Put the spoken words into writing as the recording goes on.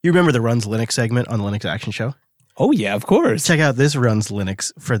You remember the Runs Linux segment on the Linux Action Show? Oh, yeah, of course. Check out this Runs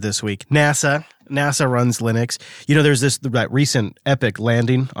Linux for this week. NASA runs Linux. You know, there's that recent epic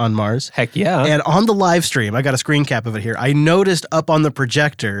landing on Mars. Heck yeah. And on the live stream, I got a screen cap of it here. I noticed up on the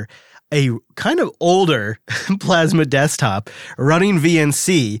projector a kind of older Plasma desktop running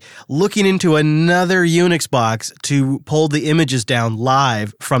VNC, looking into another Unix box to pull the images down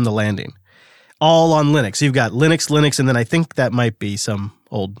live from the landing. All on Linux. So you've got Linux, and then I think that might be some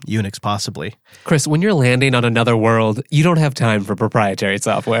old Unix possibly. Chris, when you're landing on another world, you don't have time for proprietary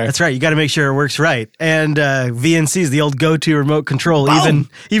software. That's right. You got to make sure it works right. And VNC is the old go-to remote control,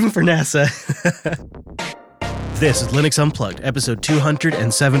 even for NASA. This is Linux Unplugged, episode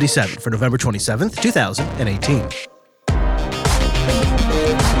 277 for November 27th, 2018.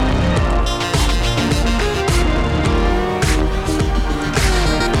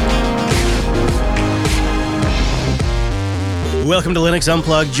 Welcome to Linux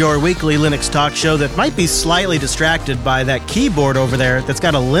Unplugged, your weekly Linux talk show that might be slightly distracted by that keyboard over there that's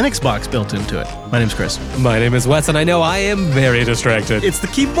got a Linux box built into it. My name's Chris. My name is Wes, and I know I am very distracted. It's the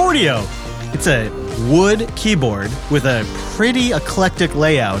Keyboardio. It's a wood keyboard with a pretty eclectic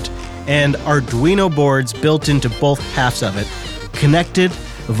layout and Arduino boards built into both halves of it, connected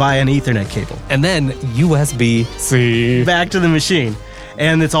via an Ethernet cable. And then USB-C. Back to the machine.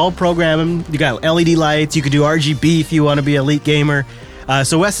 And it's all programming. You got LED lights. You could do RGB if you want to be an elite gamer.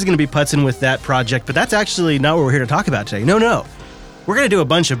 So Wes is going to be putzing with that project, but that's actually not what we're here to talk about today. No. We're going to do a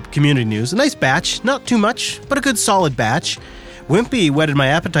bunch of community news. A nice batch. Not too much, but a good solid batch. Wimpy whetted my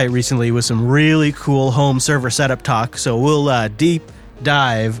appetite recently with some really cool home server setup talk, so we'll deep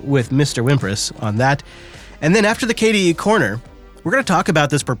dive with Mr. Wimpress on that. And then after the KDE Corner, we're going to talk about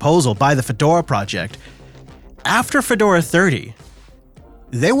this proposal by the Fedora project. After Fedora 30,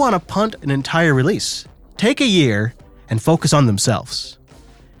 they want to punt an entire release, take a year, and focus on themselves,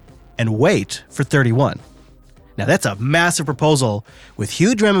 and wait for 31. Now that's a massive proposal with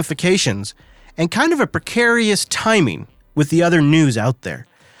huge ramifications and kind of a precarious timing with the other news out there.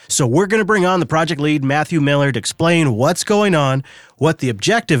 So we're going to bring on the project lead, Matthew Miller, to explain what's going on, what the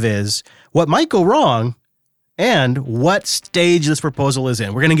objective is, what might go wrong, and what stage this proposal is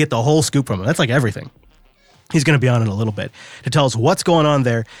in. We're going to get the whole scoop from him. That's like everything. He's going to be on in a little bit to tell us what's going on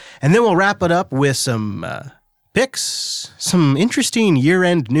there. And then we'll wrap it up with some picks, some interesting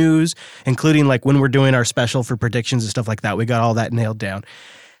year-end news, including like when we're doing our special for predictions and stuff like that. We got all that nailed down.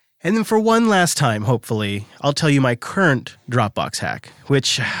 And then for one last time, hopefully, I'll tell you my current Dropbox hack,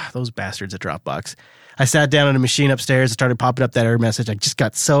 which, those bastards at Dropbox. I sat down on a machine upstairs and started popping up that error message. I just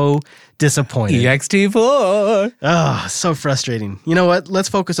got so disappointed. ext4. Oh, so frustrating. You know what? Let's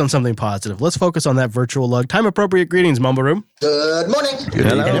focus on something positive. Let's focus on that virtual lug. Time-appropriate greetings, Mumble Room. Good morning.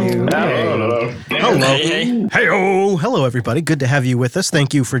 Hello. Hey-oh. Hello, everybody. Good to have you with us.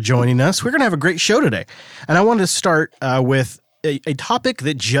 Thank you for joining us. We're going to have a great show today. And I wanted to start with a topic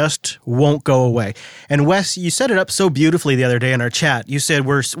that just won't go away. And Wes, you set it up so beautifully the other day in our chat. You said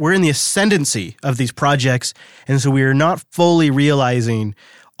we're in the ascendancy of these projects, and so we are not fully realizing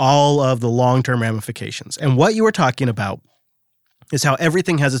all of the long-term ramifications. And what you were talking about is how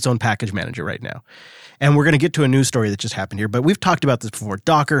everything has its own package manager right now. And we're going to get to a news story that just happened here, but we've talked about this before.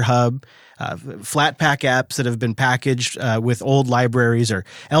 Docker Hub, Flatpak apps that have been packaged with old libraries, or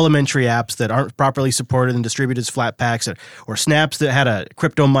elementary apps that aren't properly supported and distributed as Flatpaks, or snaps that had a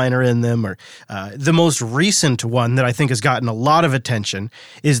crypto miner in them, or the most recent one that I think has gotten a lot of attention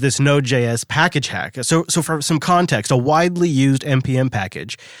is this Node.js package hack. So for some context, a widely used NPM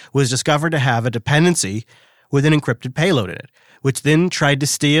package was discovered to have a dependency with an encrypted payload in it, which then tried to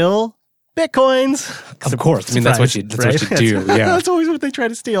steal Bitcoins. Of course. I mean, that's what you do. Yeah. That's always what they try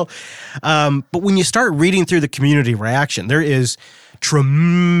to steal. But when you start reading through the community reaction, there is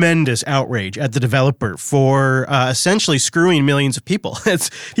tremendous outrage at the developer for essentially screwing millions of people.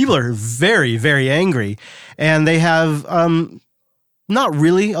 People are very, very angry, and they have not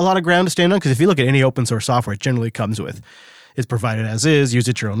really a lot of ground to stand on, because if you look at any open source software, it generally comes with it's provided as is, use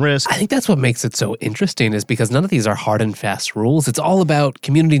at your own risk. I think that's what makes it so interesting, is because none of these are hard and fast rules. It's all about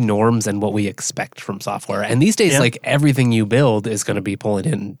community norms and what we expect from software. And these days, like everything you build is going to be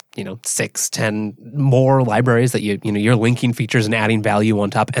pulling in, 6, 10 more libraries that you're linking features and adding value on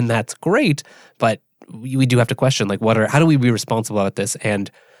top. And that's great. But we do have to question, how do we be responsible about this?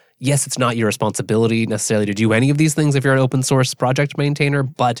 And yes, it's not your responsibility necessarily to do any of these things if you're an open source project maintainer,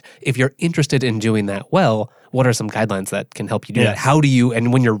 but if you're interested in doing that well, what are some guidelines that can help you do that? How do you,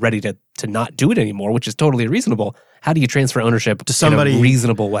 and when you're ready to not do it anymore, which is totally reasonable, how do you transfer ownership to somebody in a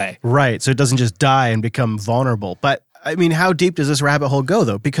reasonable way? Right, so it doesn't just die and become vulnerable. But I mean, how deep does this rabbit hole go,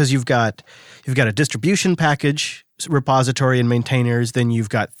 though? Because you've got a distribution package repository and maintainers. Then you've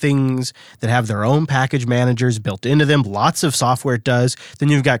got things that have their own package managers built into them. Lots of software does. Then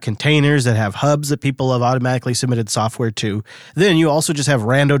you've got containers that have hubs that people have automatically submitted software to. Then you also just have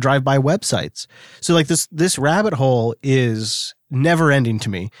rando drive-by websites. So like this rabbit hole is never ending to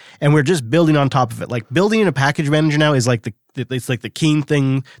me. And we're just building on top of it. Like building in a package manager now is like it's like the keen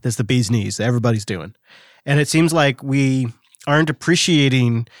thing that's the bee's knees that everybody's doing. And it seems like we aren't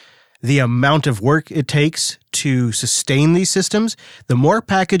appreciating the amount of work it takes to sustain these systems. The more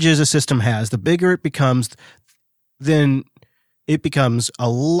packages a system has, the bigger it becomes, then it becomes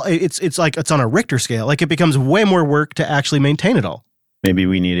it's like it's on a Richter scale. Like it becomes way more work to actually maintain it all. Maybe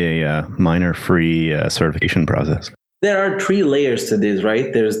we need a miner-free certification process. There are 3 layers to this,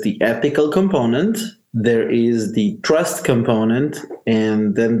 right? There's the ethical component, there is the trust component,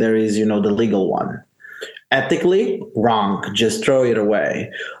 and then there is, the legal one. Ethically, wrong. Just throw it away.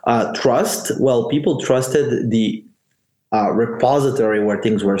 Trust, well, people trusted the repository where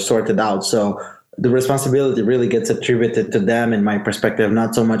things were sorted out. So the responsibility really gets attributed to them, in my perspective,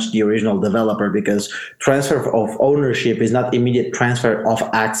 not so much the original developer, because transfer of ownership is not immediate transfer of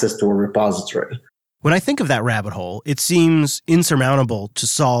access to a repository. When I think of that rabbit hole, it seems insurmountable to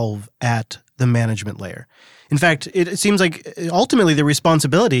solve at the management layer. In fact, it seems like ultimately the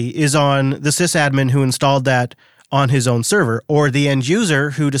responsibility is on the sysadmin who installed that on his own server, or the end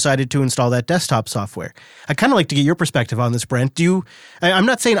user who decided to install that desktop software. I'd kind of like to get your perspective on this, Brent. I'm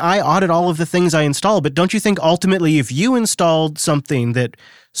not saying I audit all of the things I install, but don't you think ultimately if you installed something that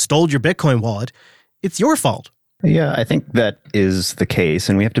stole your Bitcoin wallet, it's your fault? Yeah, I think that is the case,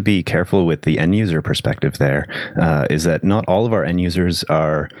 and we have to be careful with the end user perspective there, is that not all of our end users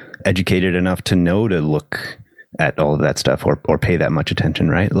are educated enough to know to look at all of that stuff or pay that much attention,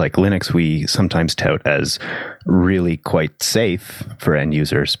 right? Like Linux, we sometimes tout as really quite safe for end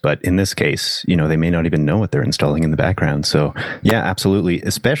users, but in this case, they may not even know what they're installing in the background. So yeah, absolutely.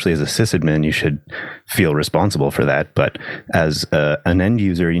 Especially as a sysadmin, you should feel responsible for that. But as an end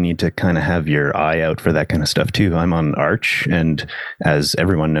user, you need to kind of have your eye out for that kind of stuff too. I'm on Arch, and as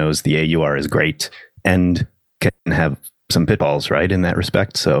everyone knows, the AUR is great and can have some pitfalls, right, in that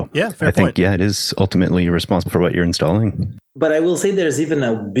respect. So yeah, fair I think, point. it is ultimately responsible for what you're installing. But I will say there's even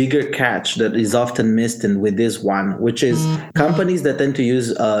a bigger catch that is often missed with this one, which is companies that tend to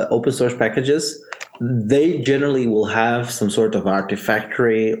use open source packages, they generally will have some sort of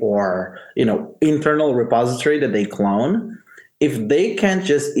Artifactory or, internal repository that they clone. If they can't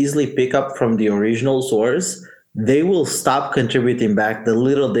just easily pick up from the original source, they will stop contributing back the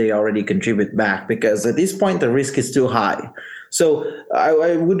little they already contribute back, because at this point the risk is too high. So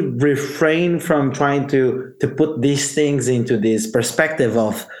I would refrain from trying to put these things into this perspective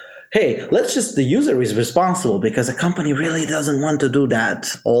of, hey, the user is responsible, because a company really doesn't want to do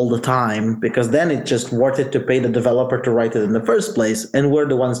that all the time, because then it's just worth it to pay the developer to write it in the first place, and we're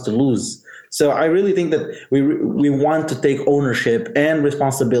the ones to lose. So I really think that we want to take ownership and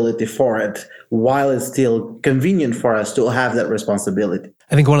responsibility for it, while it's still convenient for us to have that responsibility.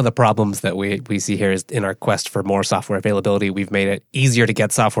 I think one of the problems that we see here is in our quest for more software availability, we've made it easier to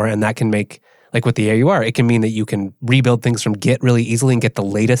get software, and that can make, like with the AUR, it can mean that you can rebuild things from Git really easily and get the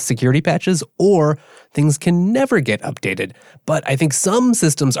latest security patches, or things can never get updated. But I think some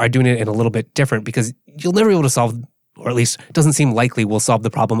systems are doing it in a little bit different, because you'll never be able to solve, or at least it doesn't seem likely we'll solve the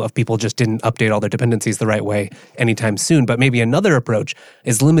problem of people just didn't update all their dependencies the right way anytime soon. But maybe another approach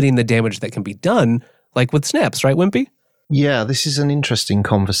is limiting the damage that can be done, like with snaps, right, Wimpy? Yeah, this is an interesting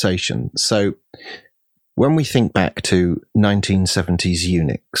conversation. So when we think back to 1970s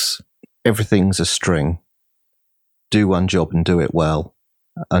Unix, everything's a string. Do one job and do it well.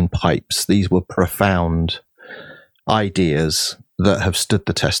 And pipes. These were profound ideas that have stood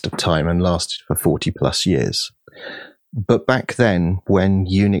the test of time and lasted for 40 plus years. But back then, when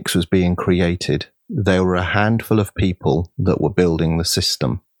Unix was being created, there were a handful of people that were building the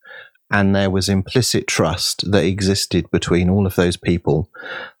system. And there was implicit trust that existed between all of those people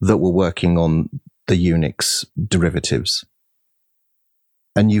that were working on the Unix derivatives.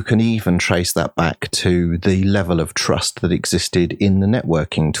 And you can even trace that back to the level of trust that existed in the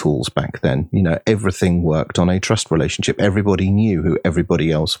networking tools back then. Everything worked on a trust relationship. Everybody knew who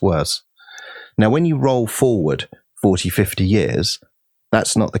everybody else was. Now, when you roll forward 40, 50 years,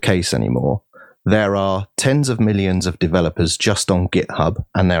 that's not the case anymore. There are tens of millions of developers just on GitHub,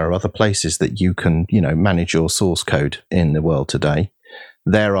 and there are other places that you can, manage your source code in the world today.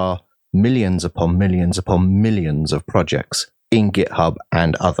 There are millions upon millions upon millions of projects in GitHub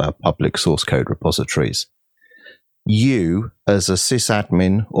and other public source code repositories. You, as a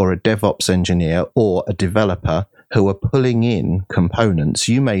sysadmin or a DevOps engineer or a developer, who are pulling in components.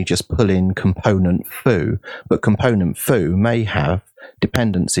 You may just pull in component foo, but component foo may have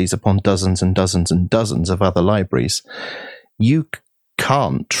dependencies upon dozens and dozens and dozens of other libraries. You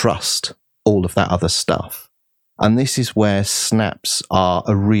can't trust all of that other stuff. And this is where snaps are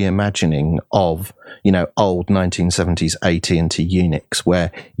a reimagining of, old 1970s AT&T Unix,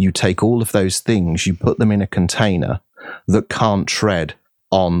 where you take all of those things, you put them in a container that can't tread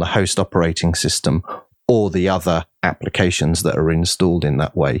on the host operating system or the other applications that are installed in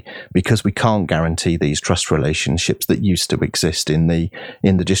that way, because we can't guarantee these trust relationships that used to exist in the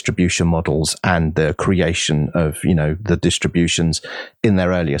distribution models and the creation of, the distributions in their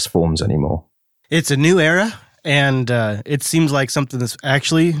earliest forms anymore. It's a new era. And it seems like something that's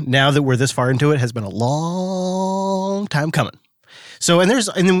actually, now that we're this far into it, has been a long time coming. So, and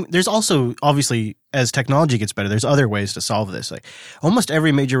then there's also, obviously, as technology gets better, there's other ways to solve this. Like almost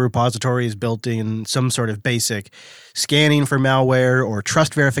every major repository is built in some sort of basic scanning for malware or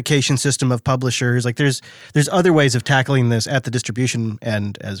trust verification system of publishers. Like there's other ways of tackling this at the distribution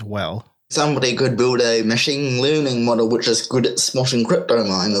end as well. Somebody could build a machine learning model which is good at spotting crypto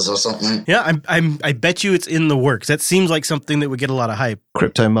miners or something. Yeah, I bet you it's in the works. That seems like something that would get a lot of hype.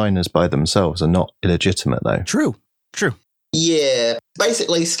 Crypto miners by themselves are not illegitimate, though. True. Yeah,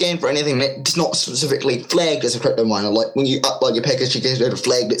 basically scan for anything that's not specifically flagged as a crypto miner. Like when you upload your package, you get a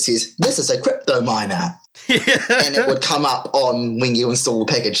flag that says, "This is a crypto miner." And it would come up on when you install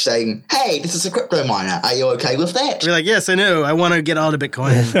the package saying, "Hey, this is a crypto miner. Are you okay with that?" You're like, "Yes, I know. I want to get all the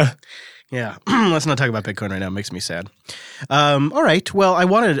Bitcoin." Yeah, let's not talk about Bitcoin right now. It makes me sad. All right. Well, I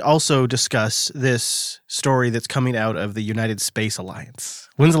wanted to also discuss this story that's coming out of the United Space Alliance.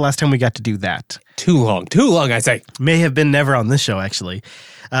 When's the last time we got to do that? Too long, I say. May have been never on this show, actually.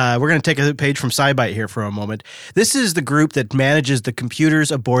 We're going to take a page from SciByte here for a moment. This is the group that manages the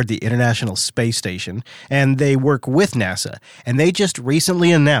computers aboard the International Space Station, and they work with NASA. And they just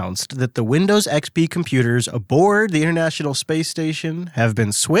recently announced that the Windows XP computers aboard the International Space Station have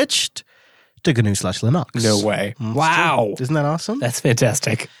been switched to GNU/Linux. No way. Wow. Isn't that awesome? That's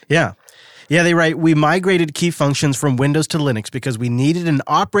fantastic. Yeah. Yeah, they write, we migrated key functions from Windows to Linux because we needed an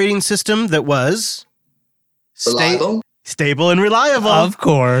operating system that was stable and reliable. Of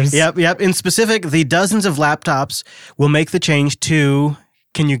course. Yep. In specific, the dozens of laptops will make the change to,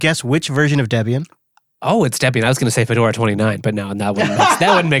 can you guess which version of Debian? Oh, it's Debian. I was going to say Fedora 29, but no, that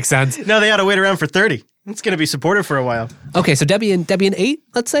wouldn't make sense. No, they ought to wait around for 30. It's going to be supported for a while. Okay, so Debian 8,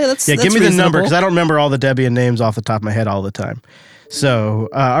 let's say. That's give me reasonable. the number, because I don't remember all the Debian names off the top of my head all the time. So,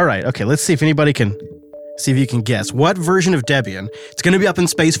 all right. Okay, let's see if anybody can see if you can guess. What version of Debian? It's going to be up in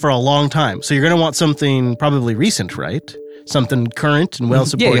space for a long time. So you're going to want something probably recent, right? Something current and well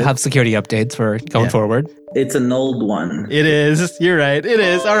supported. Yeah, you have security updates for going forward. It's an old one. It is. You're right. It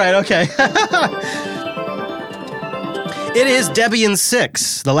is. All right. Okay. It is Debian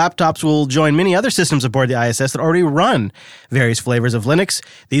 6. The laptops will join many other systems aboard the ISS that already run various flavors of Linux.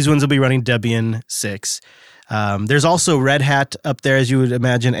 These ones will be running Debian 6. There's also Red Hat up there, as you would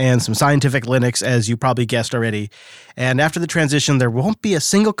imagine, and some Scientific Linux, as you probably guessed already. And after the transition, there won't be a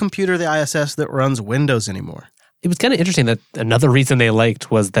single computer of the ISS that runs Windows anymore. It was kind of interesting that another reason they liked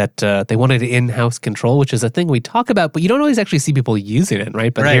was that they wanted in-house control, which is a thing we talk about, but you don't always actually see people using it,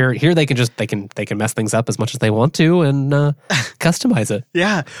 right? But right. here they can mess things up as much as they want to and customize it.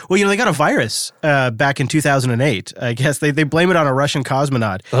 Yeah. Well, they got a virus back in 2008. I guess they blame it on a Russian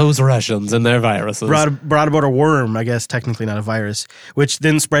cosmonaut. Those Russians and their viruses. Brought about a worm, I guess, technically not a virus, which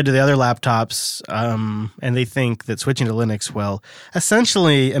then spread to the other laptops. And they think that switching to Linux will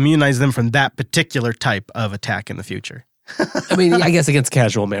essentially immunize them from that particular type of attack in the future. I mean, I guess against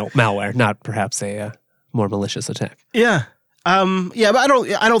casual malware, not perhaps a more malicious attack. Yeah. But I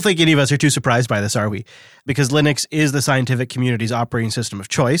don't think any of us are too surprised by this, are we? Because Linux is the scientific community's operating system of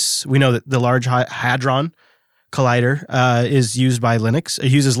choice. We know that the Large Hadron Collider is used by Linux. It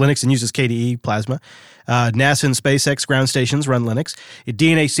uses Linux and uses KDE Plasma. NASA and SpaceX ground stations run Linux.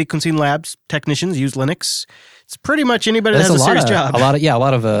 DNA sequencing labs technicians use Linux. It's pretty much anybody that has a serious job. A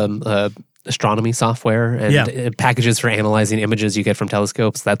lot of astronomy software and packages for analyzing images you get from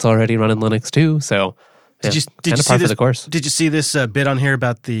telescopes. That's already running Linux too. So did you see this? For the course. Did you see this bit on here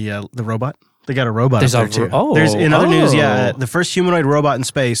about the robot? They got a robot. There's up there too. There's in other news. Yeah, the first humanoid robot in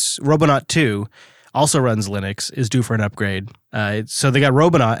space, Robonaut 2, also runs Linux. Is due for an upgrade. So they got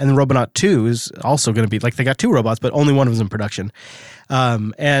Robonaut, and then Robonaut 2 is also going to be they got two robots, but only one of them's in production.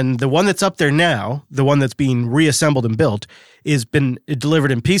 And the one that's up there now, the one that's being reassembled and built, is been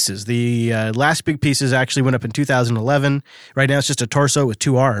delivered in pieces. The last big pieces actually went up in 2011. Right now it's just a torso with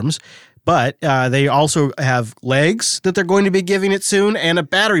two arms. But they also have legs that they're going to be giving it soon and a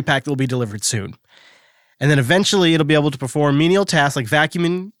battery pack that will be delivered soon. And then eventually it'll be able to perform menial tasks like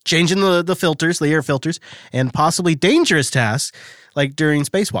vacuuming, changing the filters, the air filters, and possibly dangerous tasks like during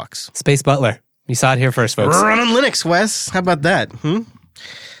spacewalks. Space Butler. You saw it here first, folks. Run on Linux, Wes. How about that?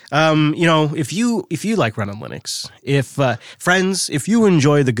 If you like Run on Linux, if you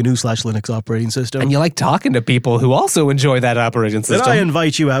enjoy the GNU/Linux operating system, And you like talking to people who also enjoy that operating then system. I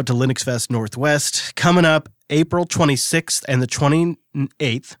invite you out to Linux Fest Northwest coming up April 26th and the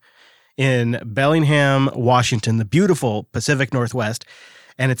 28th in Bellingham, Washington, the beautiful Pacific Northwest.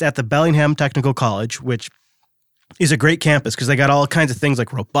 And it's at the Bellingham Technical College, which is a great campus because they got all kinds of things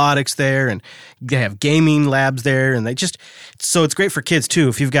like robotics there, and they have gaming labs there, and so it's great for kids too.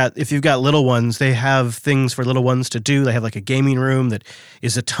 If you've got little ones, they have things for little ones to do. They have like a gaming room that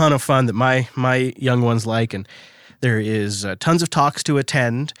is a ton of fun that my young ones like, and there is tons of talks to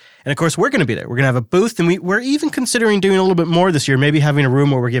attend. And of course, we're going to be there. We're going to have a booth, and we're even considering doing a little bit more this year, maybe having a room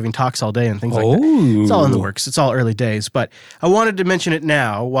where we're giving talks all day and things like that. It's all in the works. It's all early days, but I wanted to mention it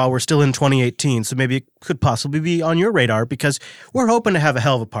now while we're still in 2018, so maybe it could possibly be on your radar because we're hoping to have a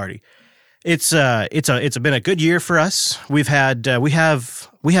hell of a party. It's been a good year for us. We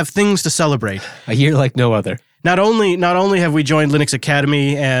have things to celebrate. A year like no other. Not only have we joined Linux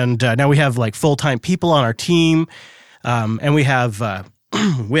Academy, and now we have like full-time people on our team, and we have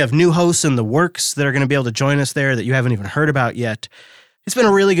new hosts in the works that are going to be able to join us there that you haven't even heard about yet. It's been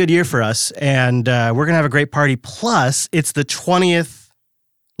a really good year for us, and we're going to have a great party. Plus, it's the 20th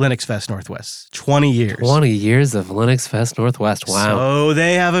Linux Fest Northwest. 20 years. 20 years of Linux Fest Northwest. Wow. So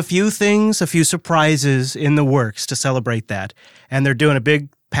they have a few surprises in the works to celebrate that, and they're doing a big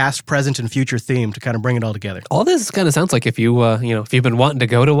past, present, and future theme to kind of bring it all together. All this kind of sounds like if if you've been wanting to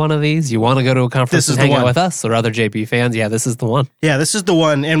go to one of these, you want to go to a conference and hang out with us or other JP fans, this is the one. Yeah, this is the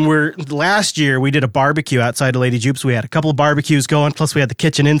one. And last year we did a barbecue outside of Lady Jupe's. We had a couple of barbecues going, plus we had the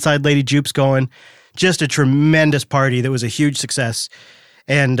kitchen inside Lady Jupe's going. Just a tremendous party that was a huge success.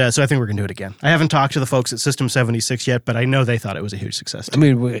 And so I think we're going to do it again. I haven't talked to the folks at System 76 yet, but I know they thought it was a huge success too.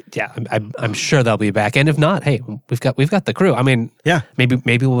 I mean, I'm sure they'll be back. And if not, hey, we've got the crew. I mean, yeah,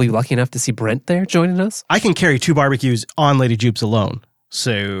 maybe we'll be lucky enough to see Brent there joining us. I can carry 2 barbecues on Lady Jupe's alone.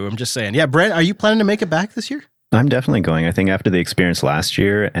 So I'm just saying. Yeah, Brent, are you planning to make it back this year? I'm definitely going. I think after the experience last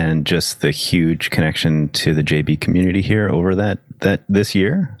year and just the huge connection to the JB community here over that this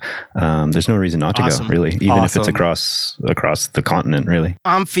year, there's no reason not to go, really, even if it's across the continent, really.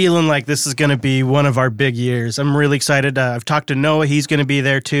 I'm feeling like this is going to be one of our big years. I'm really excited. I've talked to Noah. He's going to be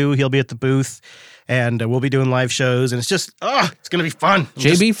there too. He'll be at the booth. And we'll be doing live shows, and it's just, it's going to be fun.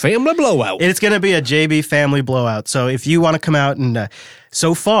 JB Family Blowout. It's going to be a JB Family Blowout. So if you want to come out, and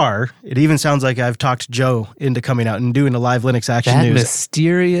so far, it even sounds like I've talked Joe into coming out and doing a live Linux Action News.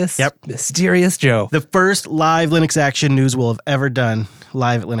 Mysterious Joe. The first live Linux Action News we'll have ever done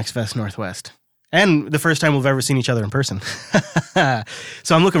live at Linux Fest Northwest. And the first time we've ever seen each other in person. So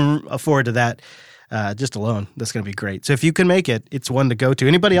I'm looking forward to that. Just alone. That's going to be great. So if you can make it, it's one to go to.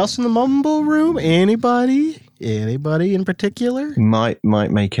 Anybody else in the Mumble Room? Anybody in particular? Might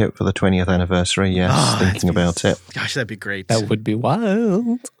make it for the 20th anniversary, yes. Thinking about it. Gosh, that'd be great. That would be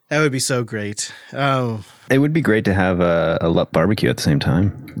wild. That would be so great. Oh. It would be great to have a barbecue at the same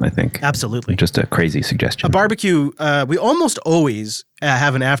time, I think. Absolutely. Just a crazy suggestion. A barbecue, we almost always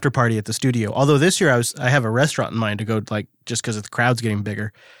have an after party at the studio. Although this year I have a restaurant in mind to go, just because the crowd's getting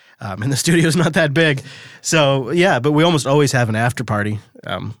bigger. And the studio's not that big. So, yeah, but we almost always have an after party.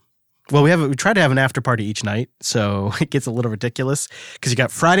 We try to have an after party each night, so it gets a little ridiculous because you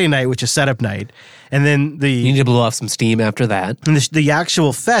got Friday night, which is setup night, and then you need to blow off some steam after that. And the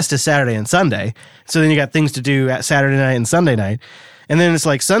actual fest is Saturday and Sunday. So then you got things to do at Saturday night and Sunday night. And then it's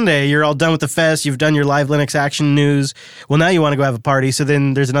like Sunday, you're all done with the fest, you've done your live Linux Action News. Well, now you want to go have a party, so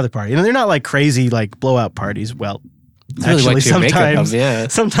then there's another party. And they're not like crazy blowout parties. Well, really actually,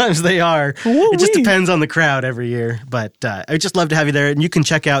 sometimes they are. It just depends on the crowd every year. But I'd just love to have you there. And you can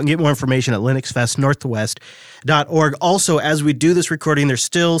check out and get more information at linuxfestnorthwest.org. Also, as we do this recording, there's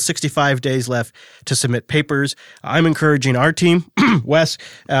still 65 days left to submit papers. I'm encouraging our team, Wes,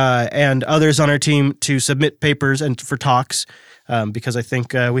 and others on our team to submit papers and for talks. Because I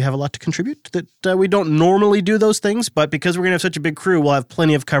think we have a lot to contribute that we don't normally do those things. But because we're going to have such a big crew, we'll have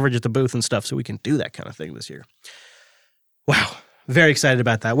plenty of coverage at the booth and stuff so we can do that kind of thing this year. Wow. Very excited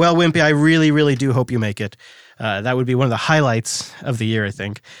about that. Well, Wimpy, I really, really do hope you make it. That would be one of the highlights of the year, I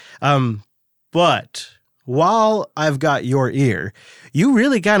think. But while I've got your ear, you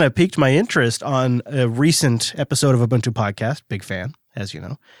really kind of piqued my interest on a recent episode of Ubuntu Podcast. Big fan, as you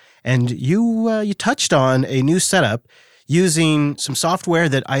know. And you touched on a new setup using some software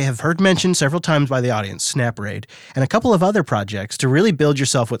that I have heard mentioned several times by the audience, SnapRaid, and a couple of other projects to really build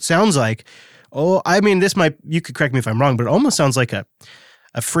yourself what sounds like Oh, I mean, you could correct me if I'm wrong, but it almost sounds like a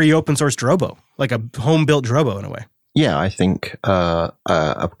free open source Drobo, like a home built Drobo in a way. Yeah, I think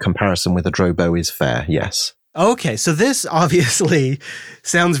a comparison with a Drobo is fair, yes. Okay, so this obviously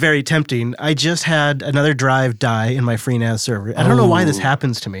sounds very tempting. I just had another drive die in my FreeNAS server. I don't know why this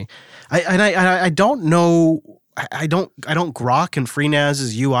happens to me. I don't know. I don't grok in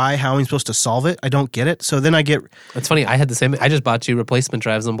FreeNAS's UI how I'm supposed to solve it. I don't get it. So then I get. It's funny. I had the same. I just bought 2 replacement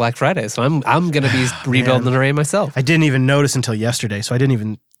drives on Black Friday, so I'm going to be rebuilding an array myself. I didn't even notice until yesterday, so I didn't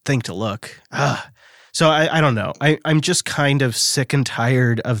even think to look. So I don't know. I'm just kind of sick and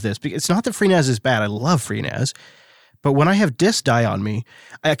tired of this. It's not that FreeNAS is bad. I love FreeNAS. But when I have disk die on me,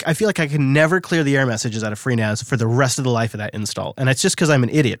 I feel like I can never clear the error messages out of FreeNAS for the rest of the life of that install. And it's just because I'm an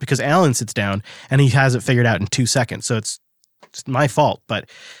idiot, because Alan sits down and he has it figured out in 2 seconds. So it's my fault. But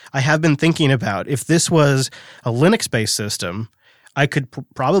I have been thinking about, if this was a Linux-based system, I could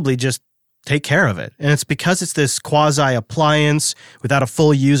probably just take care of it. And it's because it's this quasi-appliance without a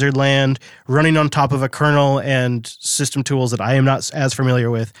full user land, running on top of a kernel and system tools that I am not as familiar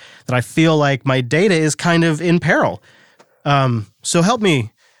with, that I feel like my data is kind of in peril. So help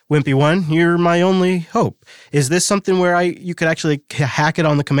me, Wimpy One. You're my only hope. Is this something where you could actually hack it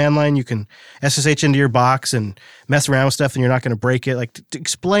on the command line? You can SSH into your box and mess around with stuff and you're not going to break it? Like, to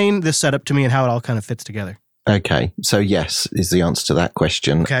explain this setup to me and how it all kind of fits together. Okay, so yes is the answer to that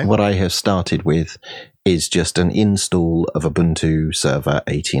question. Okay. What I have started with is just an install of Ubuntu Server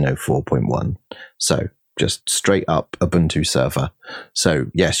 1804.1. So just straight up Ubuntu Server. So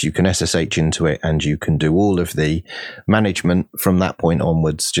yes, you can SSH into it and you can do all of the management from that point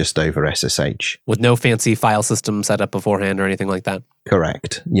onwards just over SSH. With no fancy file system set up beforehand or anything like that?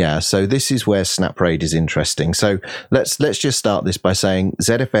 Correct. Yeah. So this is where SnapRaid is interesting. So let's just start this by saying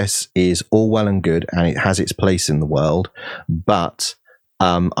ZFS is all well and good and it has its place in the world, but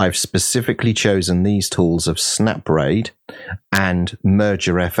I've specifically chosen these tools of SnapRaid and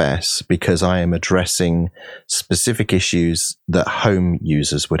MergerFS because I am addressing specific issues that home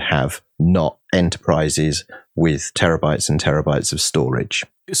users would have, not enterprises with terabytes and terabytes of storage.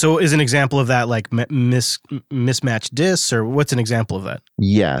 So is an example of that like mismatched disks, or what's an example of that?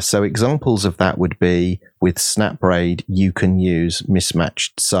 Yeah, so examples of that would be with SnapRaid, you can use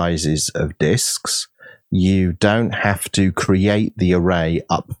mismatched sizes of disks. You don't have to create the array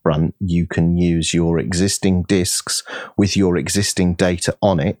up front. You can use your existing disks with your existing data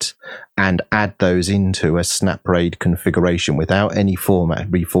on it and add those into a SnapRaid configuration without any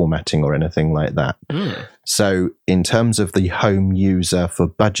reformatting or anything like that. So in terms of the home user for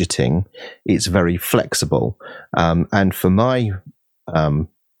budgeting, it's very flexible. And for my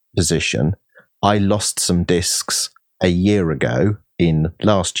position, I lost some disks a year ago in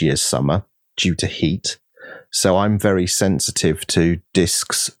last year's summer due to heat. So I'm very sensitive to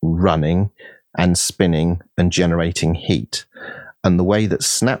disks running and spinning and generating heat. And the way that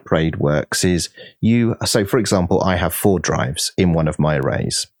SnapRaid works is so for example, I have 4 drives in one of my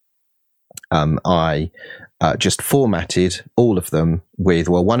arrays. I just formatted all of them with,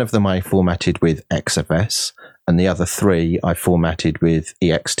 one of them I formatted with XFS and the other 3 I formatted with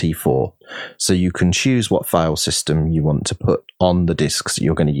ext4. So you can choose what file system you want to put on the disks that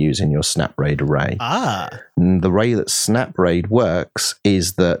you're going to use in your SnapRaid array. And the way that SnapRaid works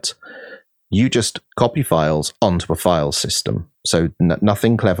is that you just copy files onto a file system. So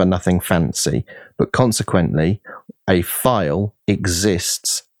nothing clever, nothing fancy, but consequently, a file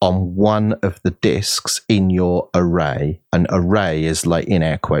exists on one of the disks in your array. An array is like in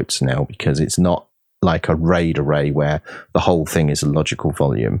air quotes now because it's not like a RAID array where the whole thing is a logical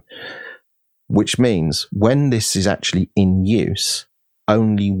volume, which means when this is actually in use,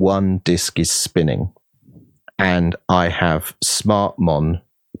 only one disk is spinning. And I have SmartMon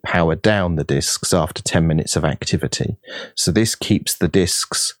power down the disks after 10 minutes of activity. So this keeps the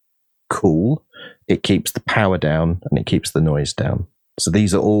disks cool, it keeps the power down, and it keeps the noise down. So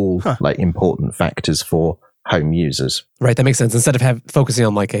these are all like important factors for home users. Right, that makes sense. Instead of focusing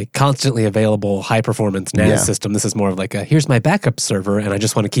on like a constantly available high performance NAS system, this is more of like here's my backup server and I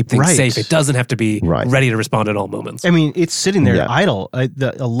just want to keep things safe. It doesn't have to be ready to respond at all moments. I mean, it's sitting there idle a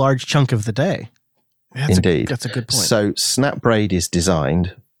large chunk of the day. Indeed. That's a good point. So SnapRaid is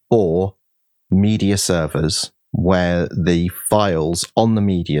designed for media servers where the files on the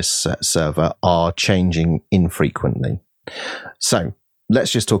media server are changing infrequently. So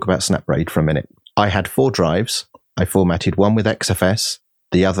let's just talk about SnapRaid for a minute. I had 4 drives. I formatted one with XFS,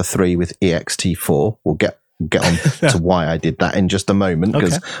 the other 3 with ext4. We'll get on to why I did that in just a moment,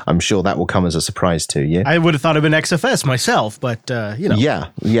 because I'm sure that will come as a surprise to you. I would have thought it'd been XFS myself, but you know,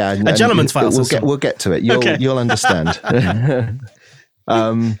 a gentleman's file system. We'll get to it. You'll understand.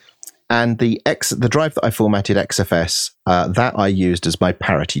 And the drive that I formatted XFS, that I used as my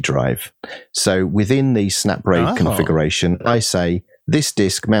parity drive. So within the SnapRAID configuration, I say this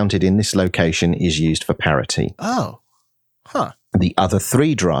disk mounted in this location is used for parity. Oh, huh. The other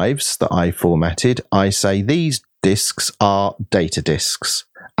 3 drives that I formatted, I say these disks are data disks,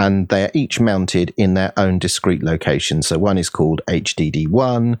 and they're each mounted in their own discrete location. So one is called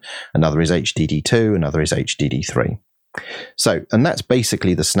HDD1, another is HDD2, another is HDD3. So, and that's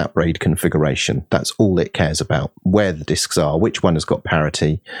basically the SnapRAID configuration. That's all it cares about, where the disks are, which one has got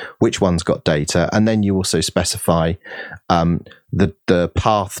parity, which one's got data, and then you also specify the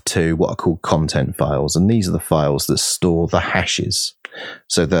path to what are called content files, and these are the files that store the hashes.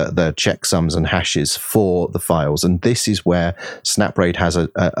 So the checksums and hashes for the files, and this is where SnapRAID has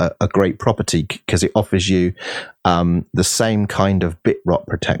a great property because it offers you the same kind of bit rot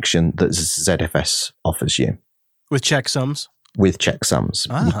protection that ZFS offers you. With checksums? With checksums,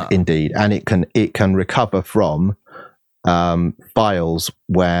 indeed. And it can recover from files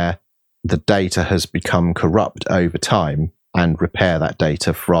where the data has become corrupt over time and repair that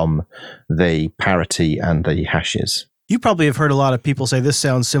data from the parity and the hashes. You probably have heard a lot of people say this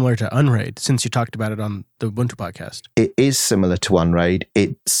sounds similar to Unraid since you talked about it on the Ubuntu podcast. It is similar to Unraid.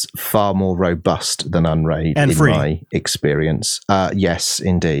 It's far more robust than Unraid and in free. My experience. Yes,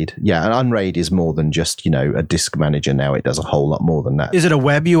 indeed. Yeah, and Unraid is more than just, a disk manager now. It does a whole lot more than that. Is it a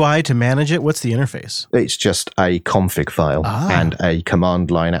web UI to manage it? What's the interface? It's just a config file and a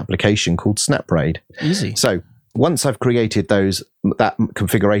command line application called SnapRAID. Easy. So once I've created that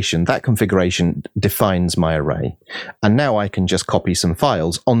configuration defines my array. And now I can just copy some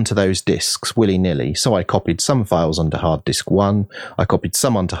files onto those disks willy-nilly. So I copied some files onto hard disk 1, I copied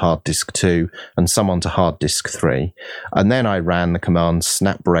some onto hard disk 2, and some onto hard disk 3. And then I ran the command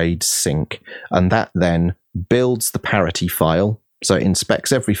SnapRAID sync, and that then builds the parity file. So it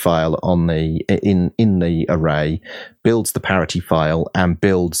inspects every file on in the array, builds the parity file, and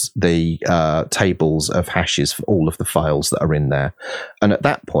builds the tables of hashes for all of the files that are in there. And at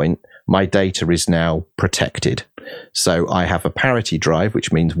that point, my data is now protected. So I have a parity drive,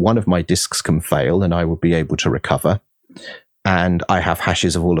 which means one of my disks can fail and I will be able to recover. And I have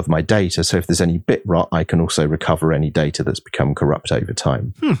hashes of all of my data. So if there's any bit rot, I can also recover any data that's become corrupt over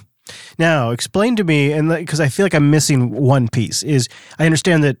time. Now, explain to me, and because I feel like I'm missing one piece, is I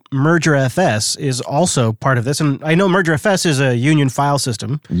understand that MergerFS is also part of this, and I know MergerFS is a union file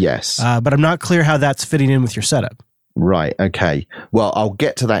system. Yes. But I'm not clear how that's fitting in with your setup. Right, okay. Well, I'll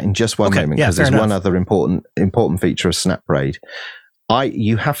get to that in just one moment, because there's one other important feature of SnapRAID.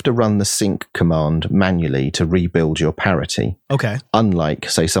 You have to run the sync command manually to rebuild your parity. Okay. Unlike,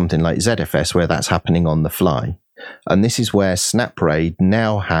 say, something like ZFS, where that's happening on the fly. And this is where SnapRAID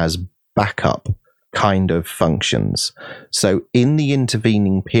now has backup kind of functions. So in the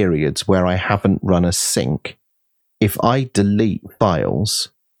intervening periods where I haven't run a sync, if I delete files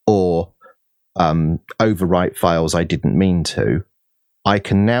or overwrite files I didn't mean to, I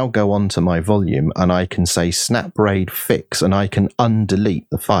can now go onto my volume and I can say SnapRAID fix, and I can undelete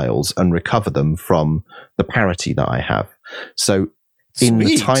the files and recover them from the parity that I have. So in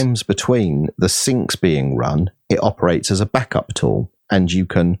the times between the syncs being run, it operates as a backup tool, and you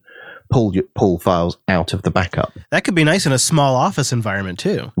can pull files out of the backup. That could be nice in a small office environment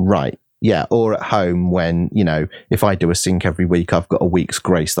too. Right. Yeah. Or at home when, if I do a sync every week, I've got a week's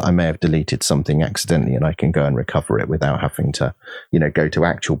grace that I may have deleted something accidentally and I can go and recover it without having to, go to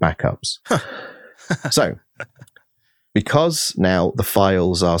actual backups. So because now the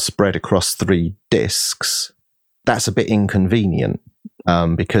files are spread across 3 disks, that's a bit inconvenient.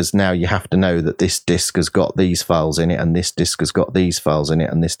 Because now you have to know that this disk has got these files in it, and this disk has got these files in it,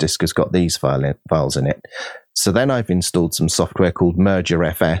 and this disk has got these files in it. So then I've installed some software called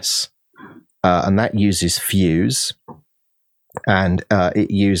MergerFS, and that uses Fuse, and it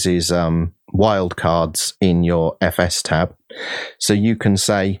uses wildcards in your FS tab. So you can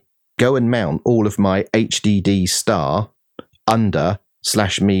say, go and mount all of my HDD star under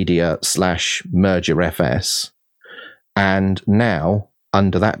 /media/MergerFS. And now,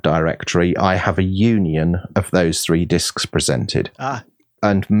 under that directory, I have a union of those 3 disks presented.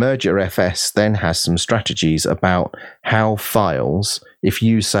 And MergerFS then has some strategies about how files, if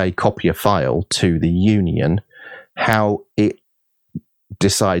you say copy a file to the union, how it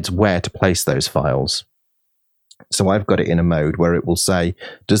decides where to place those files. So I've got it in a mode where it will say,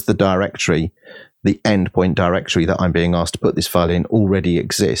 does the directory, the endpoint directory that I'm being asked to put this file in, already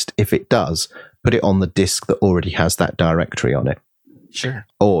exist? If it does, put it on the disk that already has that directory on it. Sure.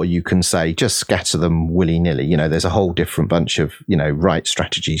 Or you can say just scatter them willy-nilly. You know, there's a whole different bunch of, write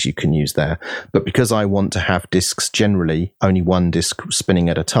strategies you can use there. But because I want to have disks generally only one disk spinning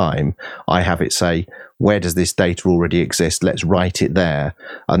at a time, I have it say, where does this data already exist? Let's write it there.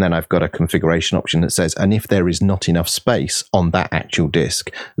 And then I've got a configuration option that says, and if there is not enough space on that actual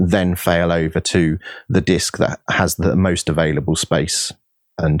disk, then fail over to the disk that has the most available space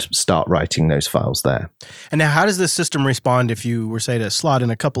and start writing those files there. And now how does this system respond if you were, say, to slot in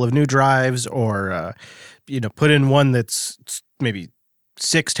a couple of new drives or, put in one that's maybe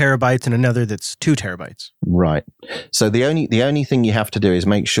 6 terabytes and another that's 2 terabytes? Right. So the only thing you have to do is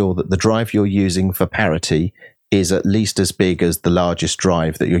make sure that the drive you're using for parity is at least as big as the largest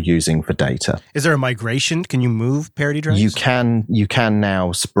drive that you're using for data. Is there a migration? Can you move parity drives? You can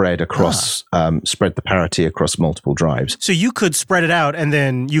now spread across spread the parity across multiple drives. So you could spread it out and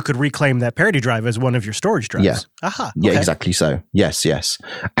then you could reclaim that parity drive as one of your storage drives. Yeah. Aha. Yeah, okay. exactly so. Yes.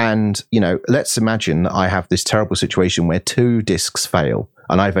 And, let's imagine I have this terrible situation where 2 disks fail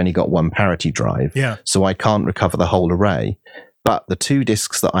and I've only got 1 parity drive. Yeah. So I can't recover the whole array. But the 2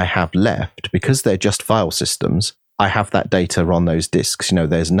 disks that I have left, because they're just file systems, I have that data on those disks.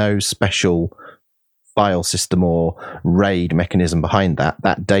 There's no special file system or RAID mechanism behind that.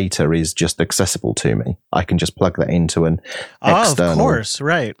 That data is just accessible to me. I can just plug that into an external of course,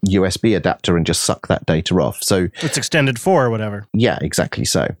 right. USB adapter and just suck that data off. So it's extended 4 or whatever. Yeah, exactly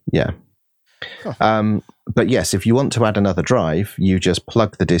so. Yeah. Huh. But yes, if you want to add another drive, you just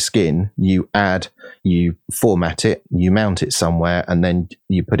plug the disk in, you format it, you mount it somewhere, and then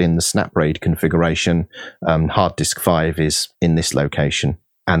you put in the SnapRAID configuration. Hard disk 5 is in this location,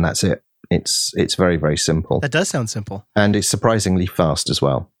 and that's it. It's very, very simple. That does sound simple. And it's surprisingly fast as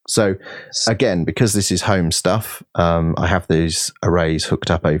well. So again, because this is home stuff, I have these arrays hooked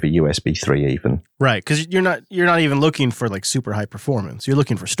up over USB 3 even. Right, because you're not even looking for like super high performance. You're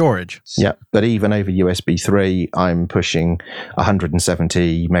looking for storage. Yeah, but even over USB 3, I'm pushing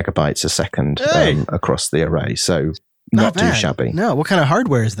 170 megabytes a second across the array. So not too shabby. No, what kind of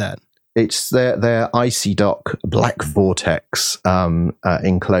hardware is that? It's their ICDock Black Vortex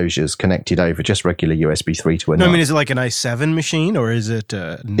enclosures connected over just regular USB 3 to a NUC. No, I mean, is it like an i7 machine or is it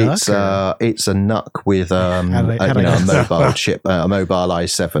a NUC? It's a NUC with a mobile chip, a mobile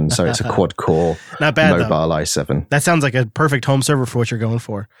i7. So it's a quad core Not bad, mobile though. i7. That sounds like a perfect home server for what you're going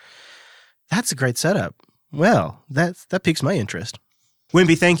for. That's a great setup. Well, that piques my interest.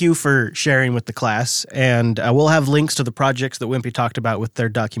 Wimpy, thank you for sharing with the class, and we'll have links to the projects that Wimpy talked about with their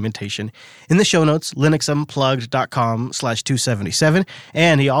documentation in the show notes, linuxunplugged.com/277,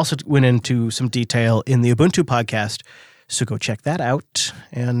 and he also went into some detail in the Ubuntu podcast, so go check that out,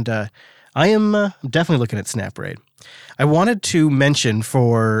 and I am definitely looking at SnapRAID. I wanted to mention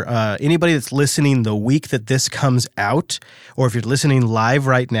for anybody that's listening the week that this comes out, or if you're listening live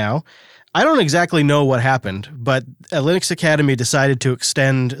right now, I don't exactly know what happened, but Linux Academy decided to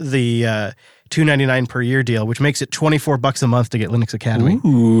extend the $2.99 per year deal, which makes it $24 a month to get Linux Academy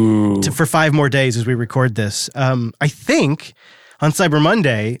for 5 more days as we record this. I think on Cyber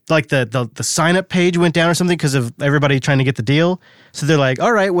Monday, like the sign up page went down or something because of everybody trying to get the deal. So they're like,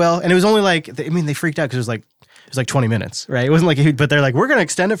 all right, well, and it was only like, they freaked out because it was like 20 minutes, right? It wasn't like a huge, but they're like, we're going to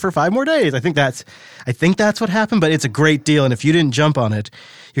extend it for 5 more days. I think that's what happened, but it's a great deal. And if you didn't jump on it,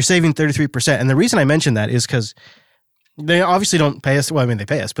 you're saving 33%. And the reason I mention that is because they obviously don't pay us. Well, I mean, they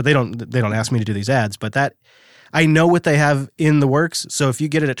pay us, but they don't ask me to do these ads, but that I know what they have in the works. So if you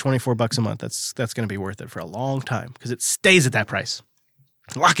get it at $24 a month, that's going to be worth it for a long time because it stays at that price.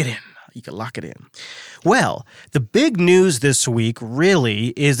 Lock it in. You can lock it in. Well, the big news this week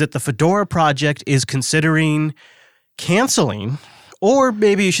really is that the Fedora project is considering canceling, or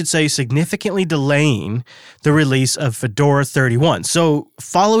maybe you should say significantly delaying, the release of Fedora 31. So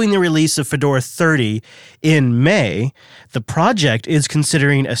following the release of Fedora 30 in May, the project is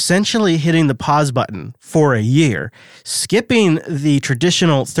considering essentially hitting the pause button for a year, skipping the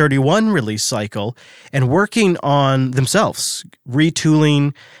traditional 31 release cycle and working on themselves,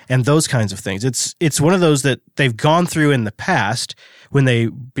 retooling and those kinds of things. It's one of those that they've gone through in the past when they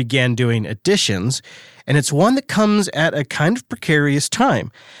began doing additions, and it's one that comes at a kind of precarious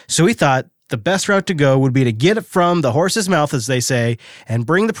time. So we thought the best route to go would be to get it from the horse's mouth, as they say, and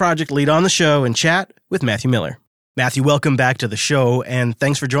bring the project lead on the show and chat with Matthew Miller. Matthew, welcome back to the show, and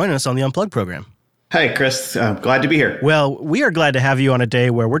thanks for joining us on the Unplugged program. Hey, Chris. Glad to be here. Well, we are glad to have you on a day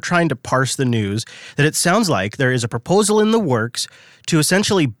where we're trying to parse the news that it sounds like there is a proposal in the works to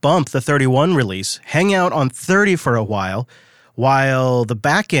essentially bump the 31 release, hang out on 30 for a while the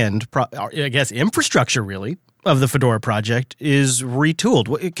back-end, infrastructure really, of the Fedora project is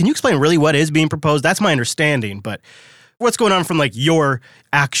retooled. Can you explain really what is being proposed? That's my understanding, but What's going on from like your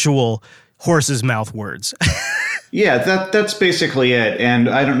actual horse's mouth words? Yeah, that's basically it. And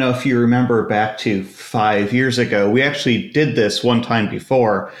I don't know if you remember back to 5 years ago, we actually did this one time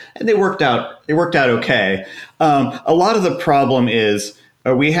before, and they worked out okay. A lot of the problem is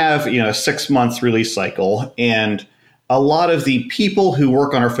we have a 6 months release cycle, and a lot of the people who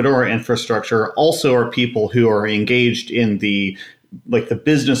work on our Fedora infrastructure also are people who are engaged in the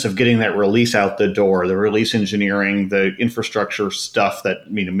business of getting that release out the door, the release engineering, the infrastructure stuff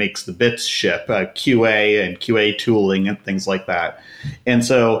that makes the bits ship, QA and QA tooling and things like that. And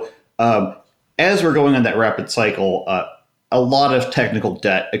so as we're going on that rapid cycle, a lot of technical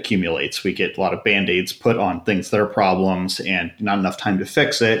debt accumulates. We get a lot of Band-Aids put on things that are problems and not enough time to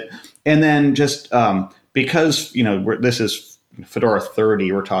fix it. And then just because this is Fedora 30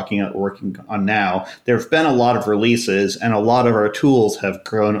 working on now, there have been a lot of releases, and a lot of our tools have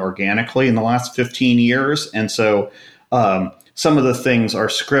grown organically in the last 15 years. And so some of the things are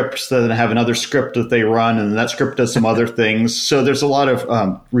scripts that have another script that they run, and that script does some other things. So there's a lot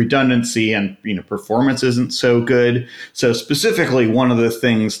of redundancy, and performance isn't so good. So specifically, one of the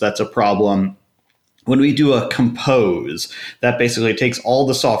things that's a problem when we do a compose, that basically takes all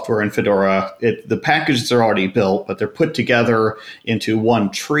the software in Fedora. The packages are already built, but they're put together into one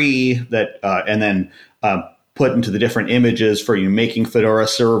tree that, and then put into the different images for making Fedora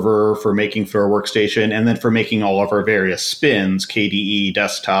server, for making Fedora workstation, and then for making all of our various spins, KDE,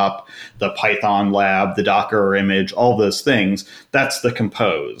 desktop, the Python lab, the Docker image, all those things. That's the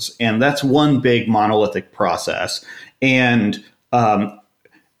compose. And that's one big monolithic process. And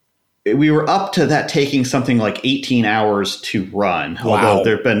we were up to that taking something like 18 hours to run. Wow.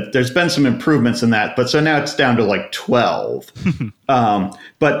 Although there's been some improvements in that, but so now it's down to like 12.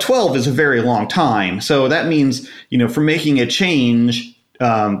 But 12 is a very long time. So that means, from making a change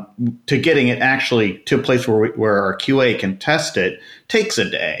to getting it actually to a place where our QA can test it takes a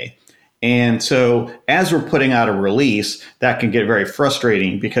day. And so as we're putting out a release, that can get very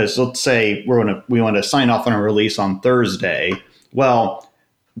frustrating, because let's say we want to sign off on a release on Thursday. Well,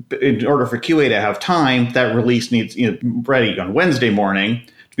 in order for QA to have time, that release needs ready on Wednesday morning,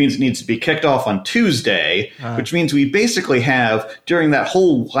 which means it needs to be kicked off on Tuesday, which means we basically have, during that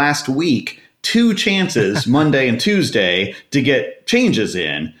whole last week, 2 chances, Monday and Tuesday, to get changes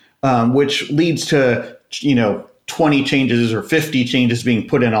in, which leads to 20 changes or 50 changes being